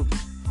improved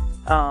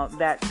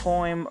that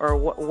poem, or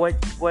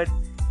what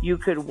you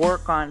could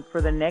work on for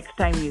the next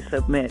time you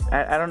submit.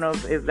 I don't know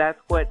if that's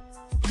what,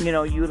 you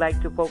know, you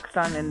like to focus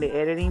on in the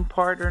editing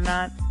part or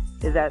not.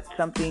 Is that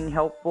something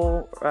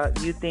helpful,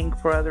 you think,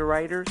 for other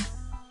writers?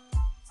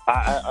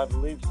 I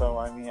believe so.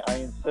 I mean, I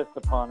insist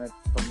upon it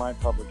for my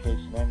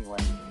publication anyway.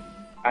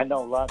 I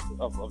know lots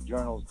of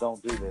journals don't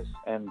do this,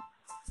 and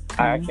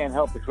I can't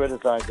help but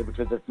criticize it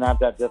because it's not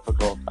that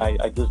difficult.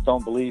 I just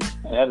don't believe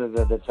an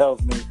editor that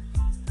tells me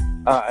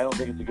I don't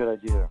think it's a good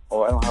idea,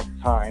 or I don't have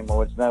the time,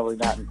 or it's really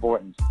not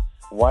important.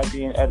 Why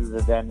be an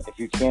editor then if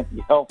you can't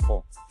be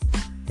helpful?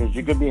 Because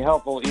you can be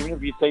helpful even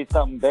if you say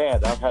something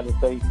bad. I've had to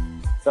say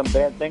some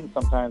bad things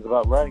sometimes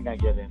about writing I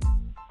get in.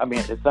 I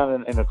mean, it's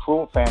not in a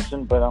cruel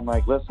fashion, but I'm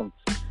like, listen,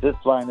 this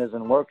line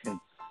isn't working.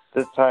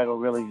 This title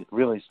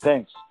really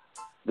stinks.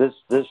 This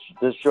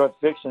short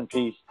fiction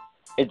piece,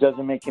 it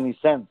doesn't make any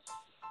sense.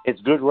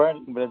 It's good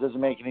writing, but it doesn't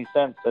make any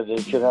sense. That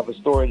it should have a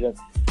story that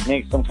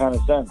makes some kind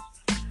of sense.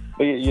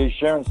 But you're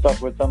sharing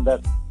stuff with them that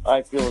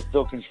I feel is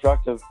still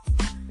constructive.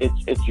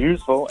 It's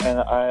useful, and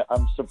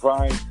I'm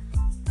surprised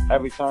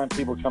every time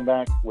people come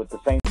back with the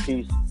same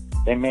piece,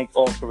 they make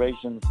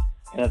alterations,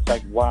 and it's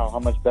like, wow, how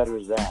much better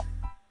is that?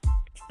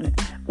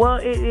 Well,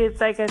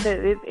 it's like I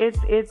said,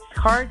 it's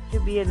hard to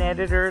be an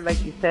editor,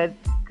 like you said,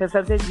 because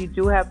sometimes you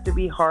do have to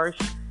be harsh.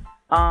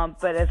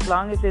 But as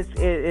long as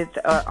it's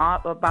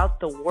about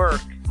the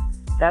work,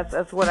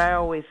 that's what I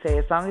always say.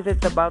 As long as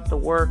it's about the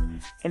work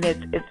and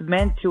it's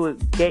meant to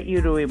get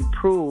you to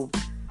improve,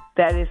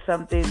 that is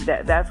something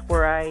that's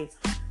where I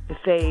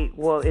say,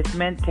 well, it's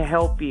meant to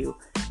help you.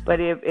 But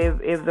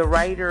if the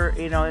writer,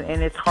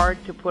 and it's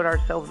hard to put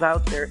ourselves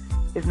out there,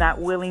 is not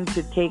willing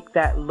to take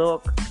that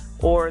look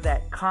or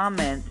that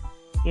comment,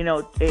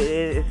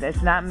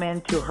 it's not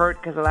meant to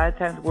hurt, because a lot of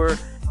times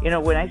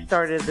when I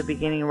started as a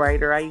beginning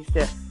writer, I used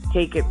to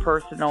take it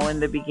personal in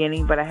the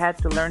beginning, but I had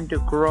to learn to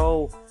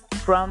grow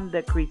from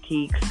the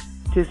critiques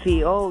to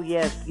see, oh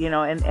yes,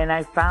 and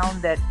I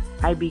found that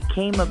I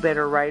became a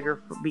better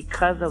writer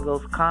because of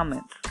those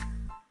comments.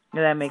 If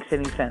that makes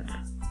any sense.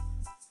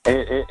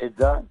 It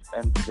does,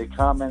 and the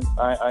comments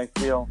I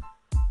feel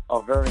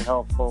are very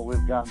helpful.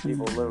 We've gotten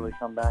people literally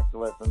come back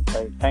to us and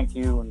say thank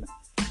you, and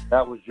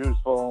that was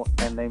useful,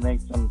 and they make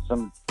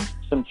some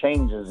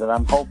changes, and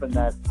I'm hoping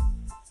that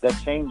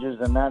changes,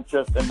 and not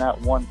just in that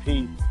one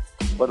piece,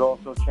 but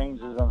also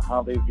changes on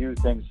how they view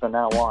things from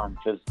now on.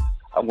 Because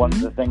one of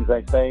the things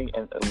I say,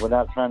 and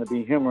without trying to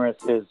be humorous,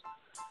 is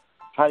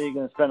how are you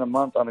going to spend a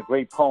month on a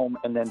great poem,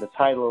 and then the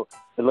title,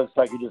 it looks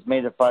like you just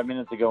made it 5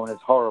 minutes ago, and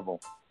it's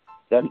horrible.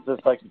 That's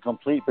just like a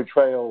complete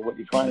betrayal of what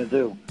you're trying to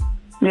do.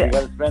 Yeah. You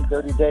got to spend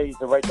 30 days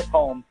to write the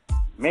poem.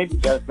 Maybe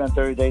you got to spend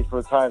 30 days for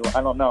a title.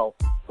 I don't know,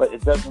 but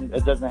it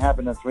doesn't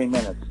happen in 3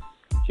 minutes.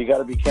 So you got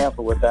to be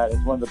careful with that.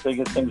 It's one of the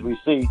biggest things we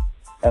see,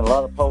 and a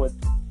lot of poets,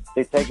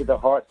 they take it to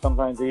heart.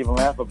 Sometimes they even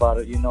laugh about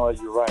it. As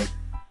you write,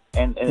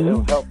 and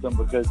it'll help them,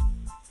 because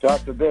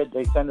God forbid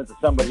they send it to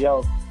somebody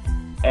else,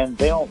 and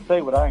they don't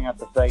say what I have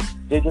to say.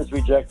 They just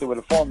reject it with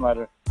a form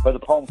letter. But the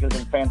poem could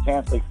have been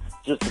fantastic.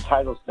 Just the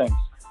title stinks.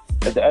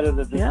 If the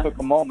editor just took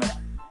a moment,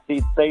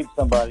 he'd save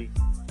somebody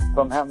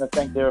from having to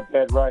think they're a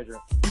bad writer,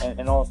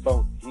 and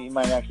also he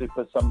might actually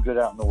put something good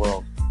out in the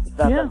world. It's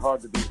not that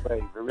hard to be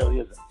brave. It really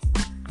isn't.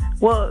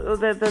 Well,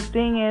 the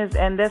thing is,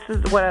 and this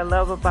is what I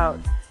love about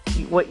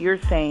what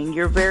you're saying.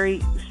 You're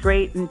very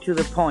straight and to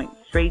the point,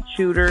 straight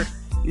shooter.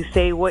 You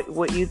say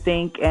what you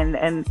think, and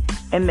a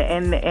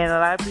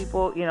lot of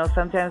people,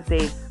 sometimes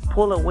they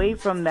pull away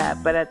from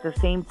that, but at the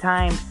same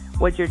time,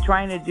 what you're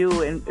trying to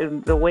do,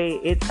 and the way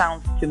it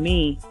sounds to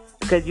me,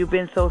 because you've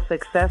been so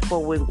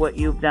successful with what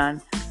you've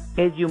done,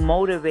 is you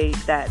motivate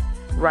that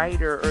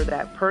writer or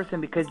that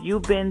person, because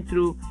you've been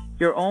through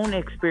your own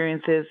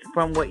experiences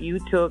from what you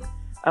took,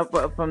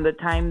 from the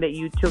time that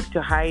you took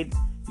to hide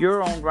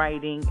your own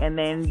writing, and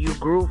then you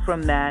grew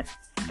from that,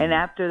 and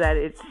after that,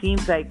 it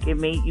seems like it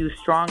made you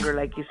stronger.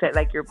 Like you said,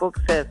 like your book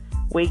says,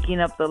 waking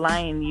up the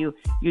lion. You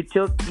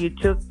took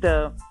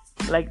the,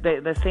 like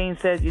the saying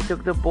says, you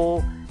took the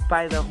bull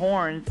by the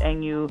horns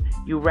and you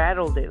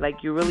rattled it.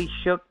 Like you really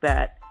shook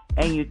that,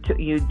 and you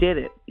did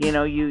it.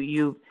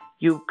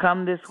 You've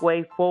come this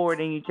way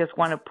forward, and you just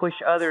want to push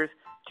others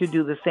to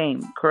do the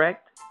same.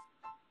 Correct?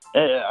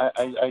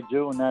 I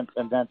do, and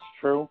that's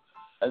true.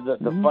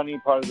 The funny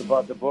part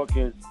about the book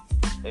is,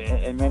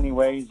 in many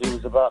ways, it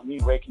was about me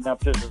waking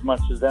up just as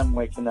much as them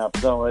waking up.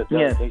 So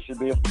they should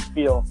be able to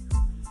feel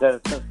that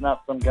it's just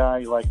not some guy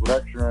like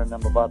lecturing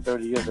them about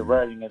 30 years of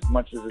writing, as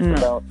much as it's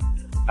about,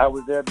 I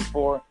was there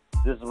before,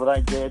 this is what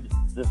I did,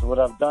 this is what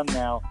I've done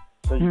now.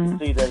 So you can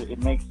see that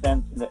it makes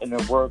sense and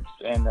it works,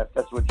 and if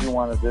that's what you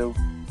want to do,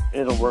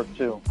 it'll work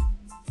too.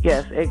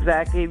 Yes,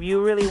 exactly. If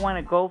you really want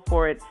to go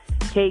for it,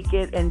 take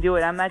it and do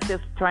it. I'm not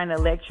just trying to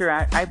lecture.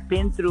 I've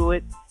been through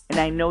it, and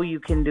I know you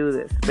can do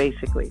this,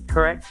 basically.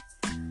 Correct?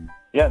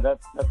 Yeah,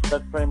 that's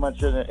pretty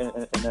much it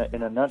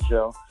in a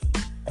nutshell.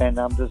 And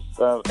I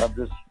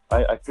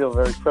feel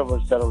very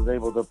privileged that I was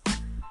able to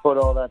put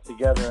all that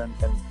together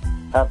and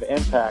have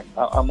impact.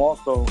 I'm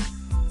also,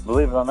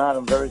 believe it or not,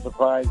 I'm very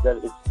surprised that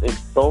it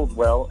sold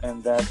well,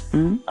 and that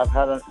I've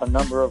had a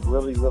number of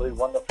really, really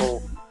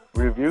wonderful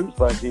reviews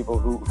by people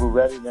who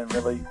read it and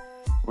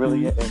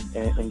really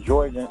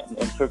enjoyed it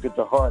and took it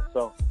to heart.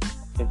 So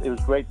it was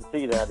great to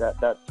see that.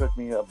 That took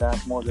me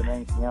aback more than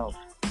anything else.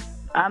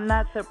 I'm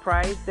not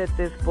surprised that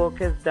this book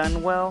has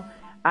done well.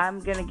 I'm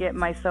going to get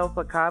myself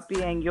a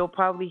copy, and you'll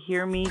probably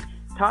hear me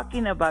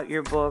talking about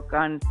your book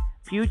on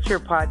future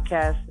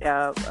podcasts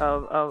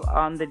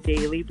on the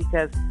daily,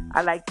 because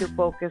I like to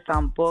focus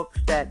on books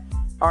that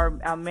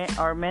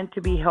are meant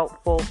to be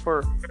helpful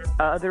for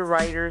other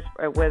writers,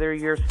 whether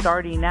you're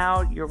starting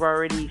out, you're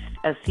already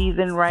a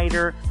seasoned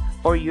writer,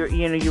 or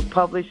you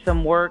publish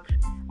some works.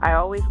 I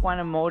always want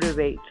to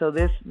motivate. So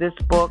this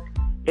book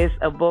is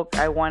a book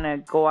I want to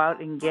go out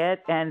and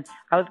get. And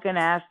I was going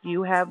to ask, do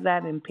you have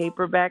that in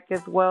paperback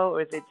as well,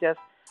 or is it just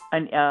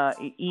an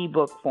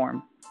ebook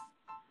form?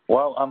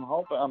 Well, I'm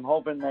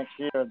hoping next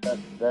year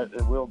that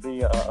it will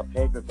be a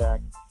paperback.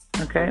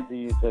 Okay.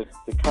 The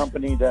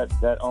company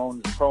that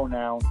owns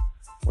Pronoun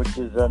which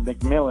is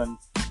Macmillan.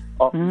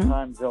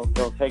 Oftentimes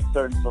they'll take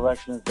certain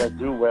selections that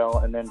do well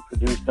and then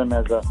produce them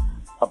as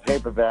a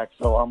paperback.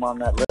 So I'm on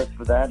that list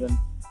for that, and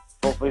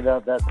hopefully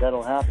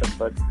that'll happen.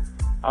 But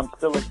I'm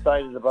still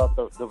excited about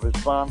the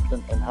response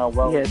and how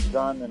well it's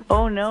done. And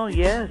oh no,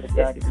 yes,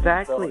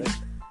 exactly.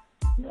 So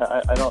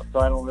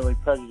I don't really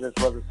prejudice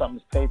whether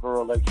something's paper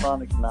or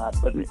electronic or not.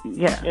 But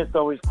it's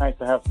always nice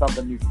to have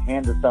something you can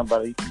hand to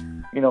somebody,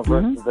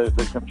 versus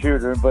the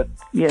computer. But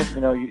you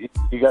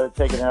got to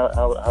take it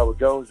how it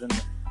goes,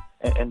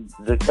 and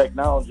the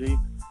technology,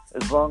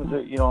 as long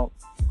as you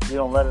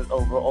don't let it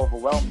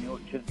overwhelm you,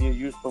 it should be a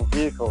useful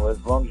vehicle as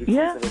long as you keep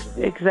it as a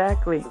vehicle.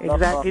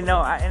 Exactly.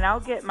 No, and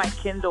I'll get my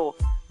Kindle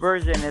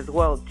version as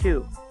well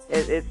too.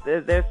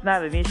 There's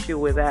not an issue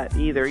with that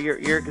either.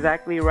 You're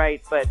exactly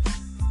right, but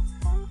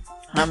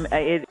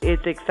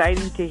it's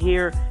exciting to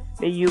hear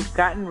that you've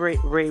gotten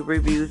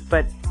reviews,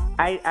 but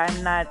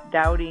I'm not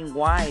doubting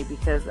why,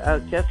 because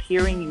just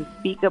hearing you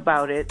speak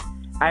about it,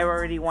 I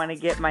already want to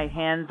get my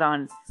hands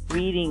on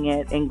reading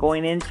it and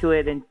going into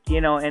it, and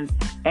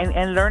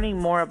and learning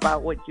more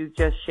about what you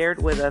just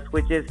shared with us,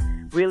 which is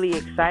really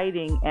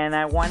exciting. And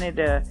I wanted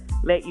to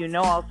let you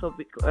know also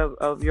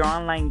of your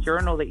online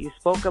journal that you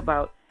spoke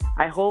about.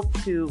 I hope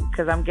to,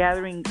 because I'm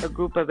gathering a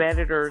group of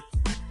editors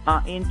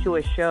into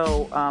a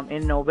show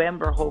in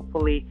November,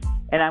 hopefully,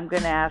 and I'm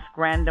going to ask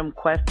random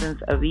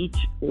questions of each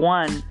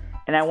one,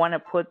 and I want to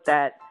put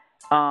that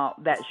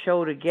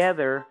show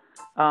together,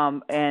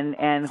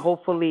 and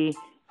hopefully,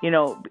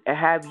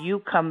 have you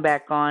come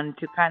back on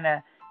to kind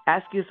of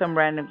ask you some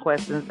random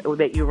questions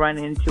that you run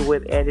into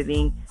with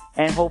editing,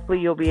 and hopefully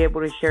you'll be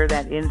able to share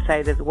that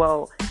insight as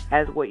well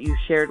as what you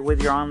shared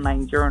with your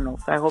online journal.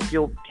 So I hope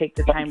you'll take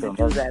the time to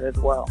do that as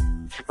well.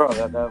 Sure,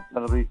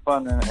 that'll be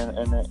fun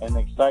and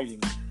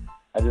exciting.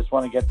 I just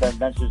want to get that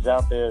message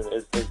out there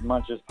as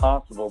much as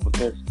possible,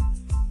 because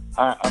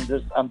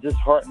I'm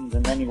disheartened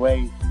in many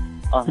ways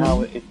on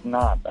how it's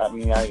not. I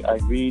mean, I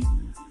read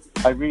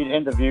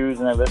interviews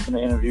and I listen to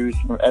interviews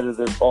from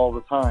editors all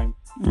the time.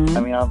 I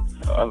mean, I've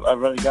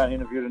already got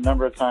interviewed a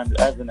number of times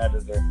as an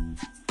editor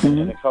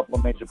in a couple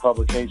of major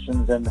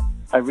publications, and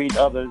I read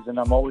others, and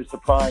I'm always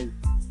surprised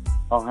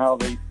on how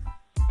they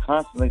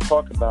constantly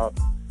talk about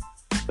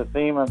the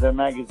theme of their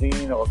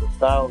magazine or the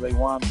style they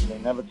want. They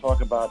never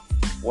talk about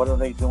what are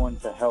they doing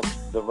to help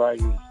the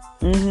writers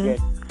get.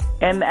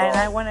 And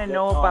I want to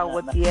know about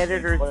what the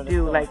editors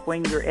do, like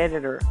when you're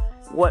editor.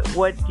 What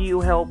do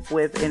you help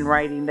with in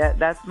writing?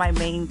 That's my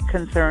main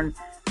concern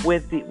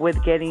with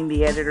getting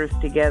the editors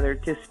together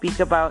to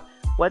speak about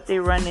what they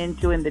run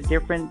into and the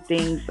different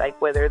things, like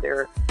whether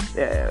they're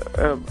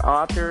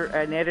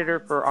an editor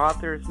for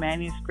authors'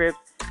 manuscripts,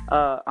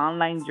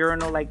 online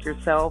journal like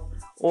yourself,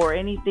 or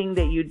anything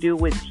that you do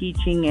with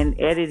teaching and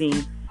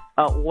editing.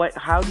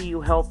 How do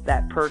you help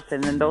that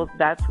person? And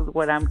that's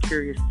what I'm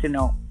curious to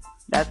know.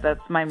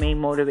 That's my main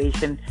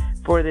motivation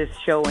for this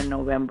show in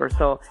November.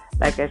 So,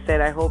 like I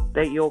said, I hope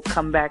that you'll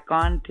come back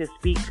on to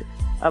speak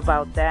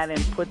about that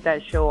and put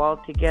that show all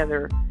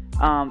together.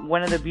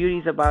 One of the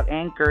beauties about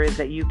Anchor is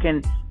that you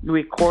can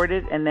record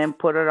it and then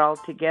put it all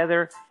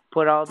together,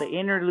 put all the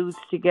interludes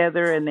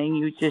together, and then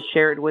you just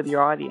share it with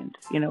your audience.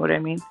 You know what I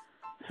mean?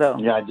 So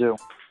yeah, I do.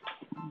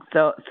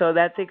 So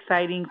that's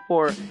exciting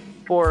for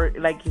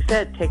like you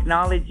said,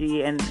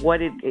 technology and what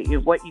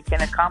you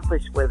can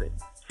accomplish with it.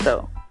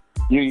 So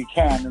you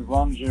can, as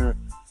long as you're,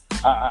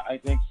 I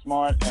think,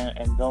 smart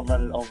and don't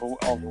let it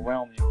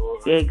overwhelm you.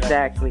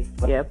 Exactly.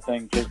 Yep.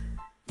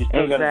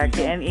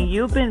 Exactly. And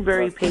you've been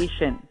very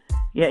patient.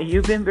 Yeah,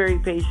 you've been very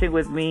patient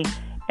with me.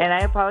 And I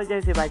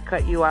apologize if I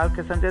cut you out,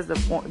 because sometimes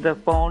the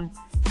phone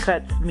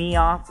cuts me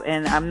off,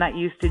 and I'm not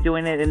used to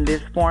doing it in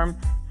this form.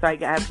 So I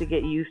have to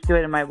get used to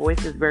it, and my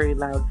voice is very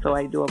loud, so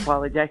I do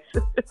apologize.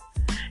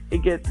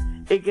 It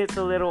gets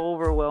a little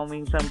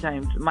overwhelming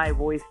sometimes. My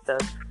voice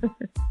does.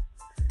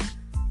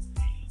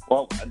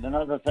 Well,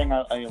 another thing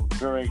I am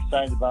very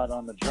excited about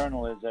on the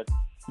journal is that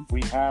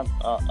we have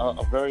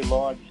a very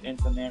large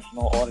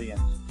international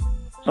audience.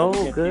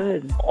 So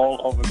good.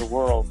 All over the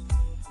world.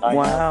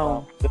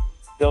 Wow.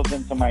 Built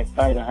into my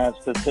site, I have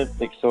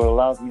statistics, so it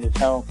allows me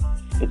to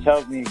it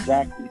tells me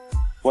exactly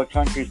what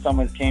country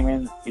someone came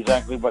in,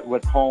 exactly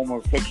what poem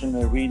or fiction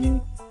they're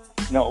reading,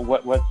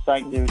 what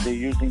site they're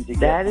using to get.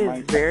 That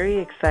is very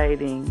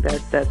exciting.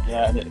 That's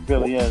yeah, it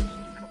really is.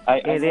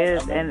 It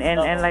is,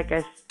 and like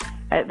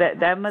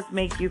that must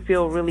make you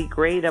feel really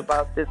great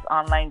about this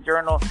online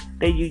journal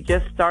that you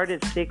just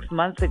started 6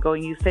 months ago.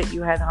 And you said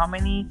you had how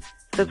many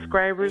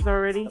subscribers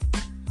already?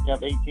 You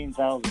have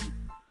 18,000.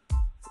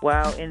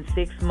 Wow, in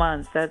 6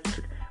 months. That's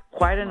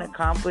quite an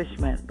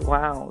accomplishment.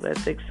 Wow,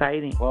 that's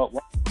exciting. Well,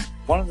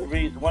 one of the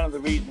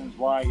reasons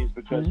why is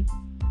because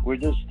we're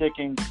just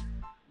sticking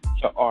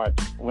to art.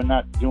 We're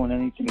not doing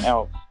anything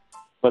else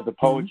but the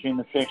poetry and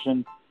the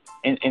fiction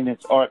in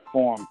its art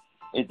form.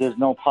 There's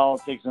no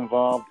politics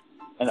involved.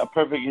 And a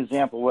perfect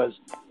example was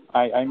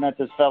I met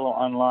this fellow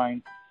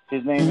online.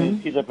 His name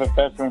is, he's a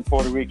professor in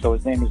Puerto Rico.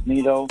 His name is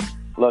Nito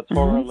La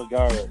Torre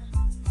Lagares.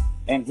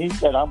 and he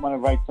said, "I'm going to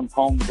write some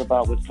poems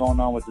about what's going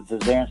on with the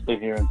disaster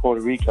here in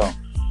Puerto Rico."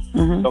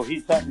 Mm-hmm. So he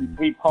sent me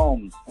 3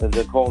 poems, as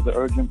they're called, the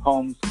urgent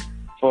poems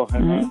for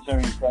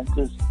humanitarian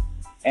crisis.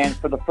 And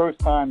for the first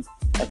time,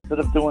 instead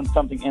of doing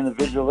something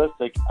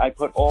individualistic, I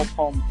put all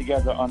poems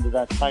together under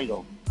that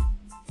title.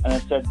 And I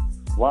said,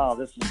 wow,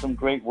 this is some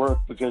great work,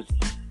 because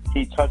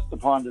he touched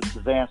upon this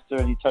disaster,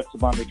 and he touched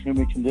upon the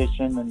human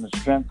condition and the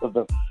strength of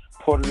the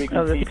Puerto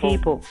Rican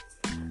people.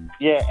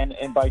 Yeah,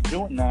 and by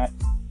doing that,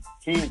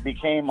 he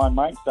became, on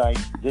my site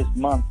this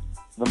month,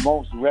 the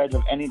most read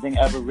of anything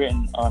ever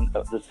written on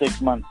the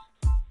 6 months.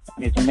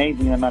 It's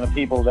amazing the amount of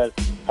people that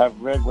have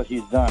read what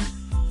he's done.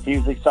 He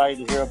was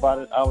excited to hear about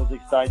it. I was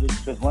excited,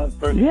 because one of the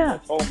first things I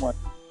told him was,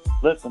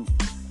 listen,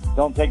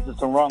 don't take this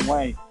the wrong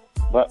way,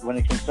 but when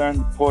it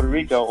concerns Puerto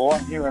Rico, all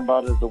I'm hearing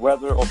about is the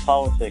weather or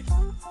politics.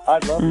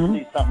 I'd love to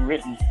see something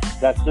written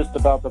that's just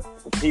about the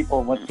people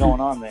and what's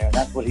going on there, and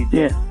that's what he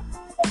did. Yeah.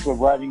 That's what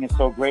writing is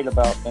so great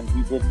about, and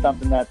he did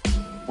something that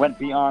went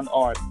beyond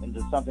art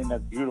into something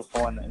that's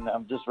beautiful, and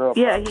I'm just real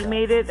proud of he that.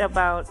 made it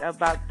about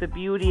the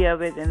beauty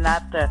of it, and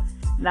not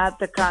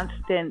the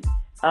constant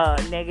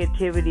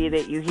negativity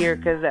that you hear,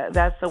 because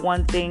that's the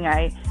one thing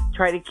I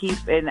try to keep.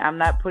 And I'm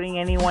not putting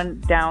anyone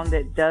down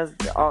that does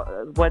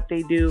what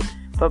they do,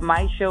 but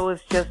my show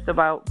is just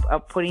about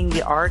putting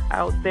the art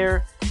out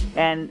there,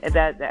 and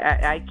that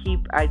I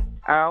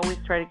always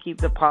try to keep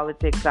the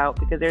politics out,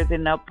 because there's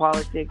enough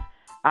politics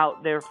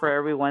out there for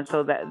everyone.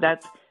 So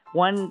that's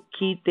one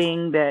key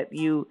thing that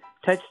you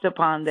touched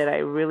upon that I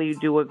really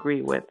do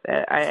agree with.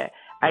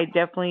 I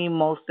definitely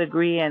most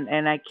agree,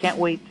 and I can't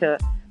wait to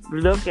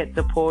look at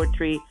the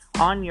poetry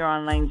on your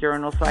online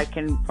journal so I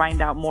can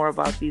find out more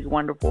about these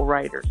wonderful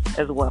writers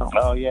as well.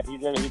 Oh yeah, he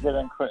did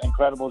an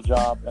incredible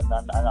job, and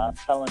I'm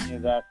telling you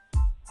that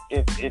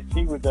if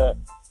he were to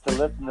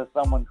listen to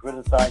someone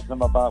criticize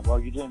him about, well,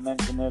 you didn't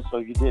mention this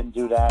or you didn't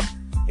do that,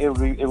 it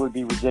would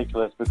be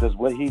ridiculous, because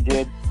what he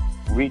did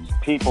reached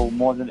people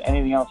more than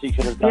anything else he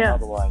could have done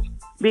otherwise.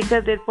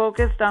 Because it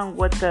focused on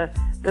what the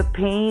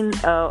pain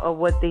of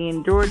what they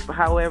endured,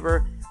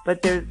 however,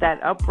 but there's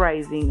that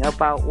uprising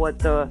about what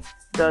the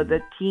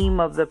team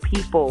of the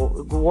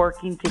people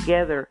working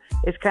together.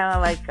 It's kind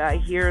of like I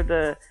hear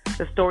the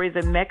stories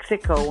of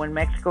Mexico, when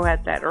Mexico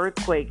had that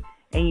earthquake,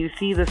 and you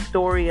see the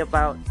story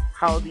about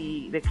how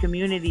the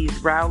communities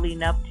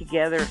rallying up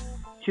together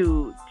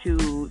to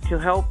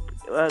help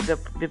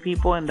the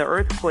people in the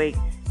earthquake.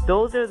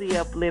 Those are the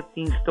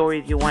uplifting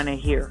stories you want to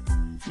hear.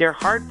 They're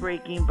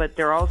heartbreaking, but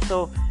they're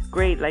also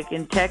great. Like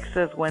in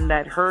Texas, when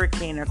that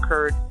hurricane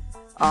occurred,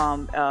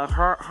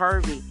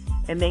 Harvey,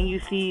 and then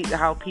you see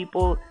how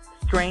people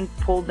strength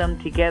pulled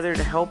them together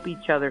to help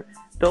each other.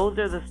 Those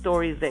are the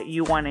stories that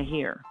you want to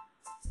hear.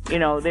 You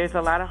know, there's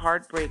a lot of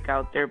heartbreak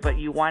out there, but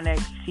you want to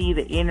see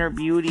the inner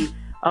beauty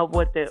of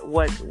what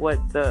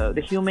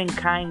the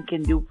humankind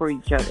can do for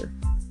each other.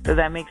 Does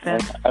that make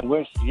sense? I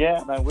wish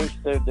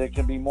there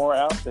could be more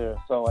out there.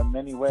 So in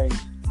many ways,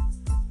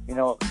 you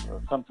know,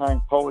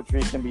 sometimes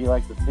poetry can be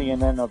like the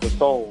CNN of the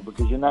soul,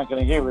 because you're not going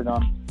to hear it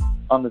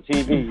on the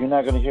TV. You're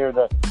not going to hear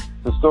the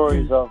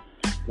stories of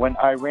when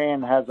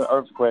Iran has an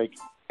earthquake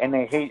and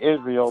they hate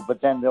Israel,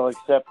 but then they'll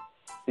accept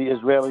the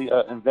Israeli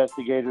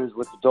investigators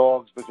with the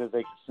dogs because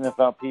they can sniff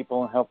out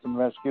people and help them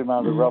rescue them out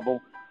of the rubble.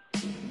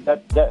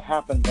 That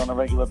happens on a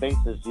regular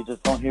basis. You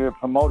just don't hear it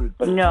promoted.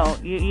 But no,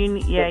 you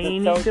need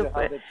to.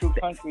 How the two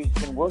countries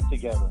can work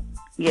together.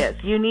 Yes,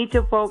 you need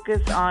to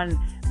focus on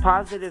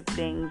positive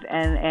things,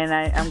 and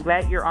I'm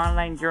glad your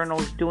online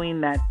journal is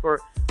doing that for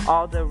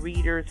all the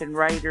readers and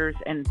writers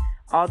and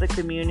all the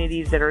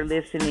communities that are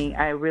listening.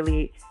 I'm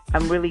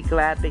really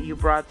glad that you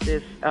brought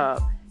this.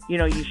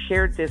 You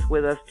shared this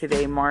with us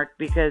today, Mark,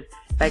 because,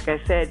 like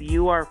I said,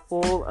 you are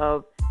full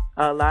of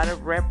a lot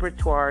of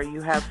repertoire.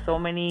 You have so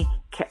many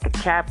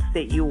caps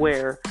that you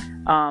wear.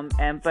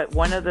 But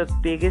one of the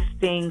biggest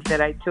things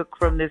that I took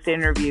from this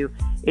interview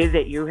is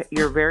that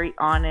you're very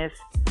honest.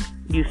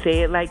 You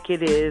say it like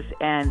it is,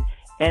 and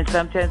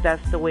sometimes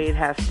that's the way it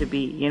has to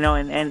be, you know.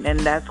 And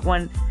that's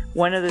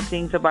one of the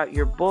things about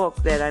your book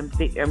that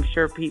I'm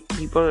sure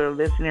people that are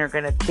listening are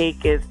going to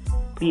take is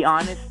the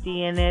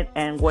honesty in it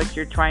and what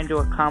you're trying to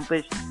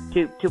accomplish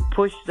to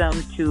push them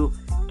to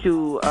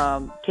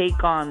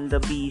take on the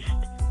beast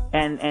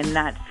and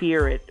not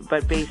fear it,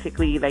 but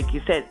basically, like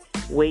you said,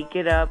 wake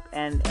it up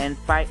and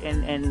fight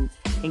and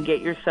get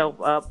yourself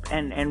up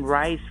and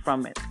rise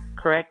from it.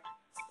 Correct?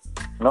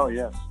 Oh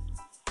yes,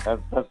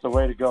 that's the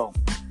way to go.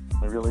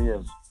 It really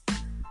is.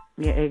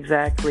 Yeah,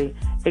 exactly.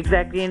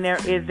 And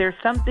is there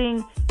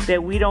something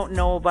that we don't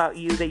know about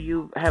you that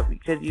you have,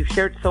 because you've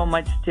shared so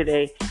much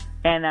today,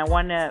 and I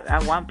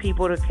want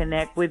people to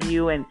connect with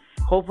you, and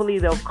hopefully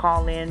they'll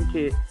call in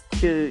to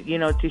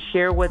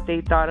share what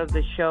they thought of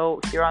the show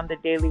here on the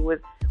Daily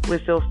with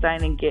Phil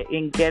Stein, and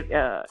get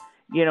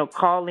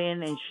call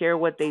in and share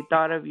what they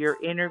thought of your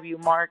interview,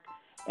 Mark.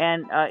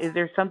 And is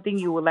there something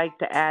you would like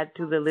to add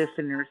to the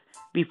listeners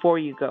before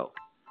you go?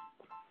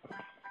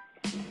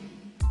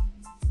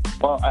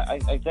 Well,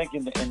 I think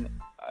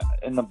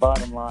in the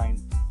bottom line,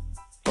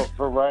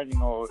 for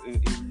writing or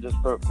even just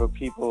for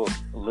people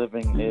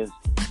living is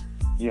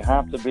you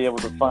have to be able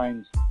to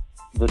find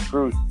the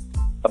truth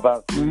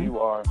about who you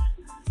are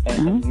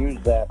and use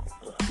that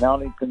not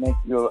only to make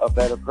you a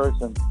better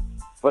person,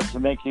 but to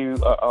make you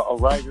a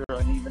writer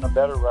and even a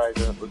better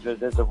writer, because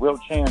there's a real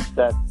chance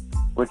that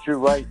what you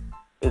write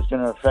is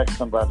going to affect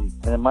somebody,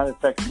 and it might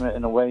affect them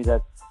in a way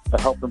that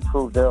to help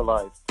improve their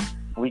life.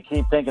 We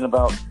keep thinking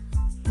about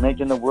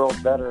making the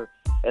world better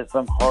as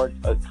some hard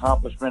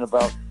accomplishment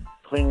about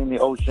cleaning the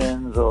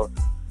oceans or,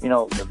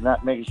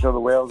 not making sure the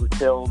whales are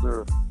killed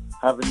or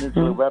having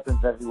nuclear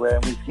weapons everywhere.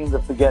 And we seem to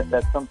forget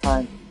that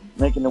sometimes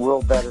making the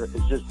world better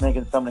is just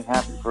making something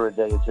happen for a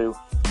day or two.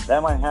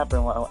 That might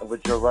happen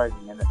with your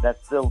writing, and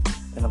that's still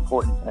an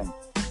important thing.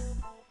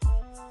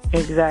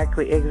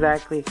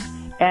 Exactly.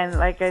 And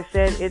like I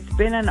said, it's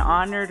been an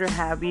honor to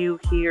have you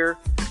here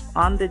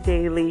on the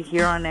Daily,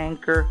 here on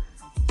Anchor,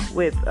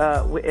 with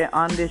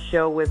on this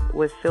show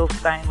with Phil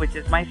Stein, which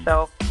is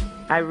myself.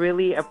 I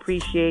really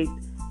appreciate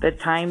the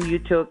time you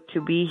took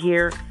to be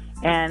here,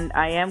 and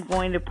I am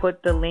going to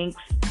put the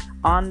links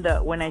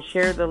when I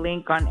share the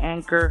link on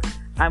Anchor.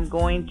 I'm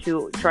going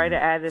to try to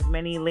add as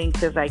many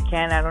links as I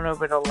can. I don't know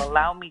if it'll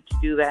allow me to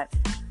do that,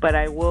 but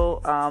I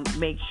will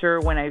make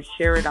sure when I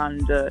share it on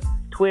the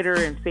Twitter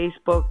and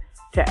Facebook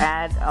to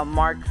add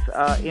Mark's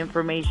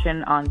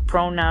information on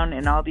Pronoun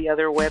and all the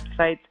other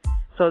websites,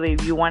 so that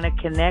if you want to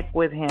connect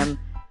with him,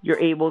 you're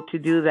able to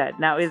do that.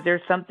 Now, is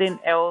there something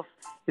else?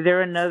 Is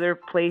there another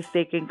place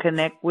they can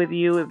connect with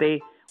you if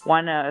they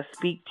want to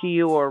speak to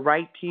you or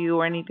write to you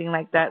or anything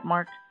like that,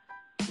 Mark?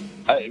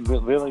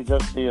 Really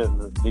just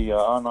the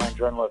online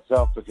journal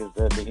itself, because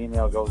the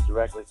email goes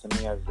directly to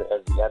me as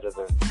the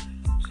editor.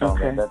 So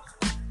okay.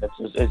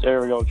 It's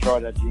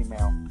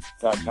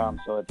arielchart@gmail.com,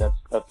 so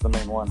that's the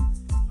main one.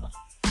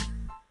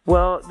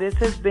 Well, this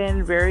has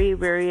been very,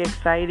 very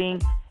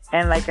exciting.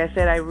 And like I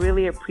said, I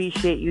really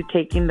appreciate you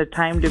taking the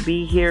time to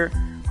be here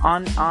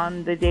on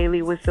the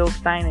Daily with Phil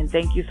Stein. And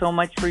thank you so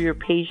much for your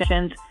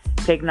patience.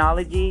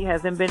 Technology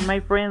hasn't been my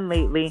friend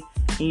lately.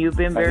 And you've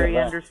been very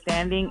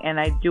understanding. And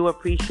I do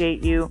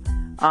appreciate you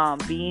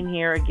being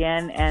here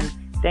again. And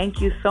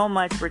thank you so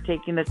much for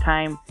taking the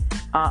time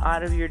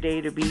out of your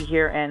day to be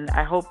here. And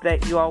I hope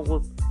that you all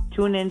will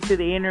tune into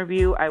the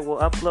interview. I will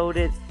upload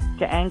it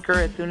to Anchor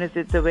as soon as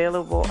it's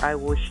available. I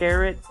will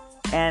share it.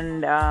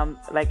 And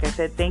like I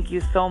said, thank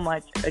you so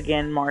much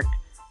again, Mark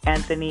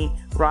Anthony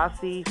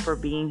Rossi, for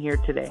being here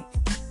today.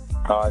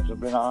 It's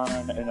been an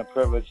honor and a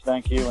privilege.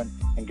 Thank you,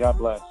 and God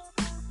bless.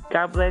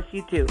 God bless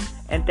you too.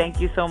 And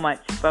thank you so much.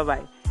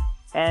 Bye-bye.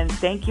 And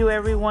thank you,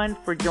 everyone,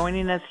 for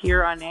joining us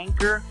here on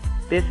Anchor.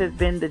 This has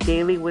been the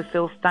Daily with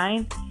Phil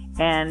Stein.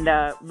 And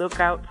look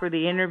out for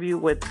the interview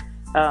with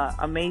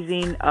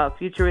amazing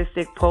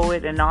futuristic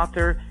poet and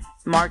author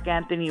Mark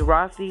Anthony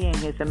Rossi and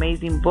his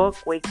amazing book,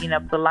 Waking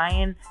Up the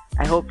Lion.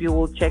 I hope you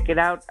will check it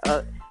out,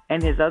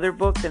 and his other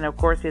books, and of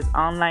course his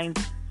online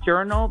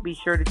journal. Be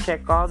sure to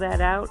check all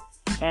that out.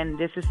 And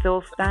this is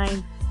Phil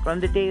Stein from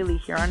the Daily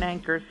here on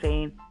Anchor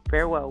saying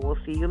farewell. We'll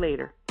see you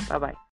later. Bye-bye.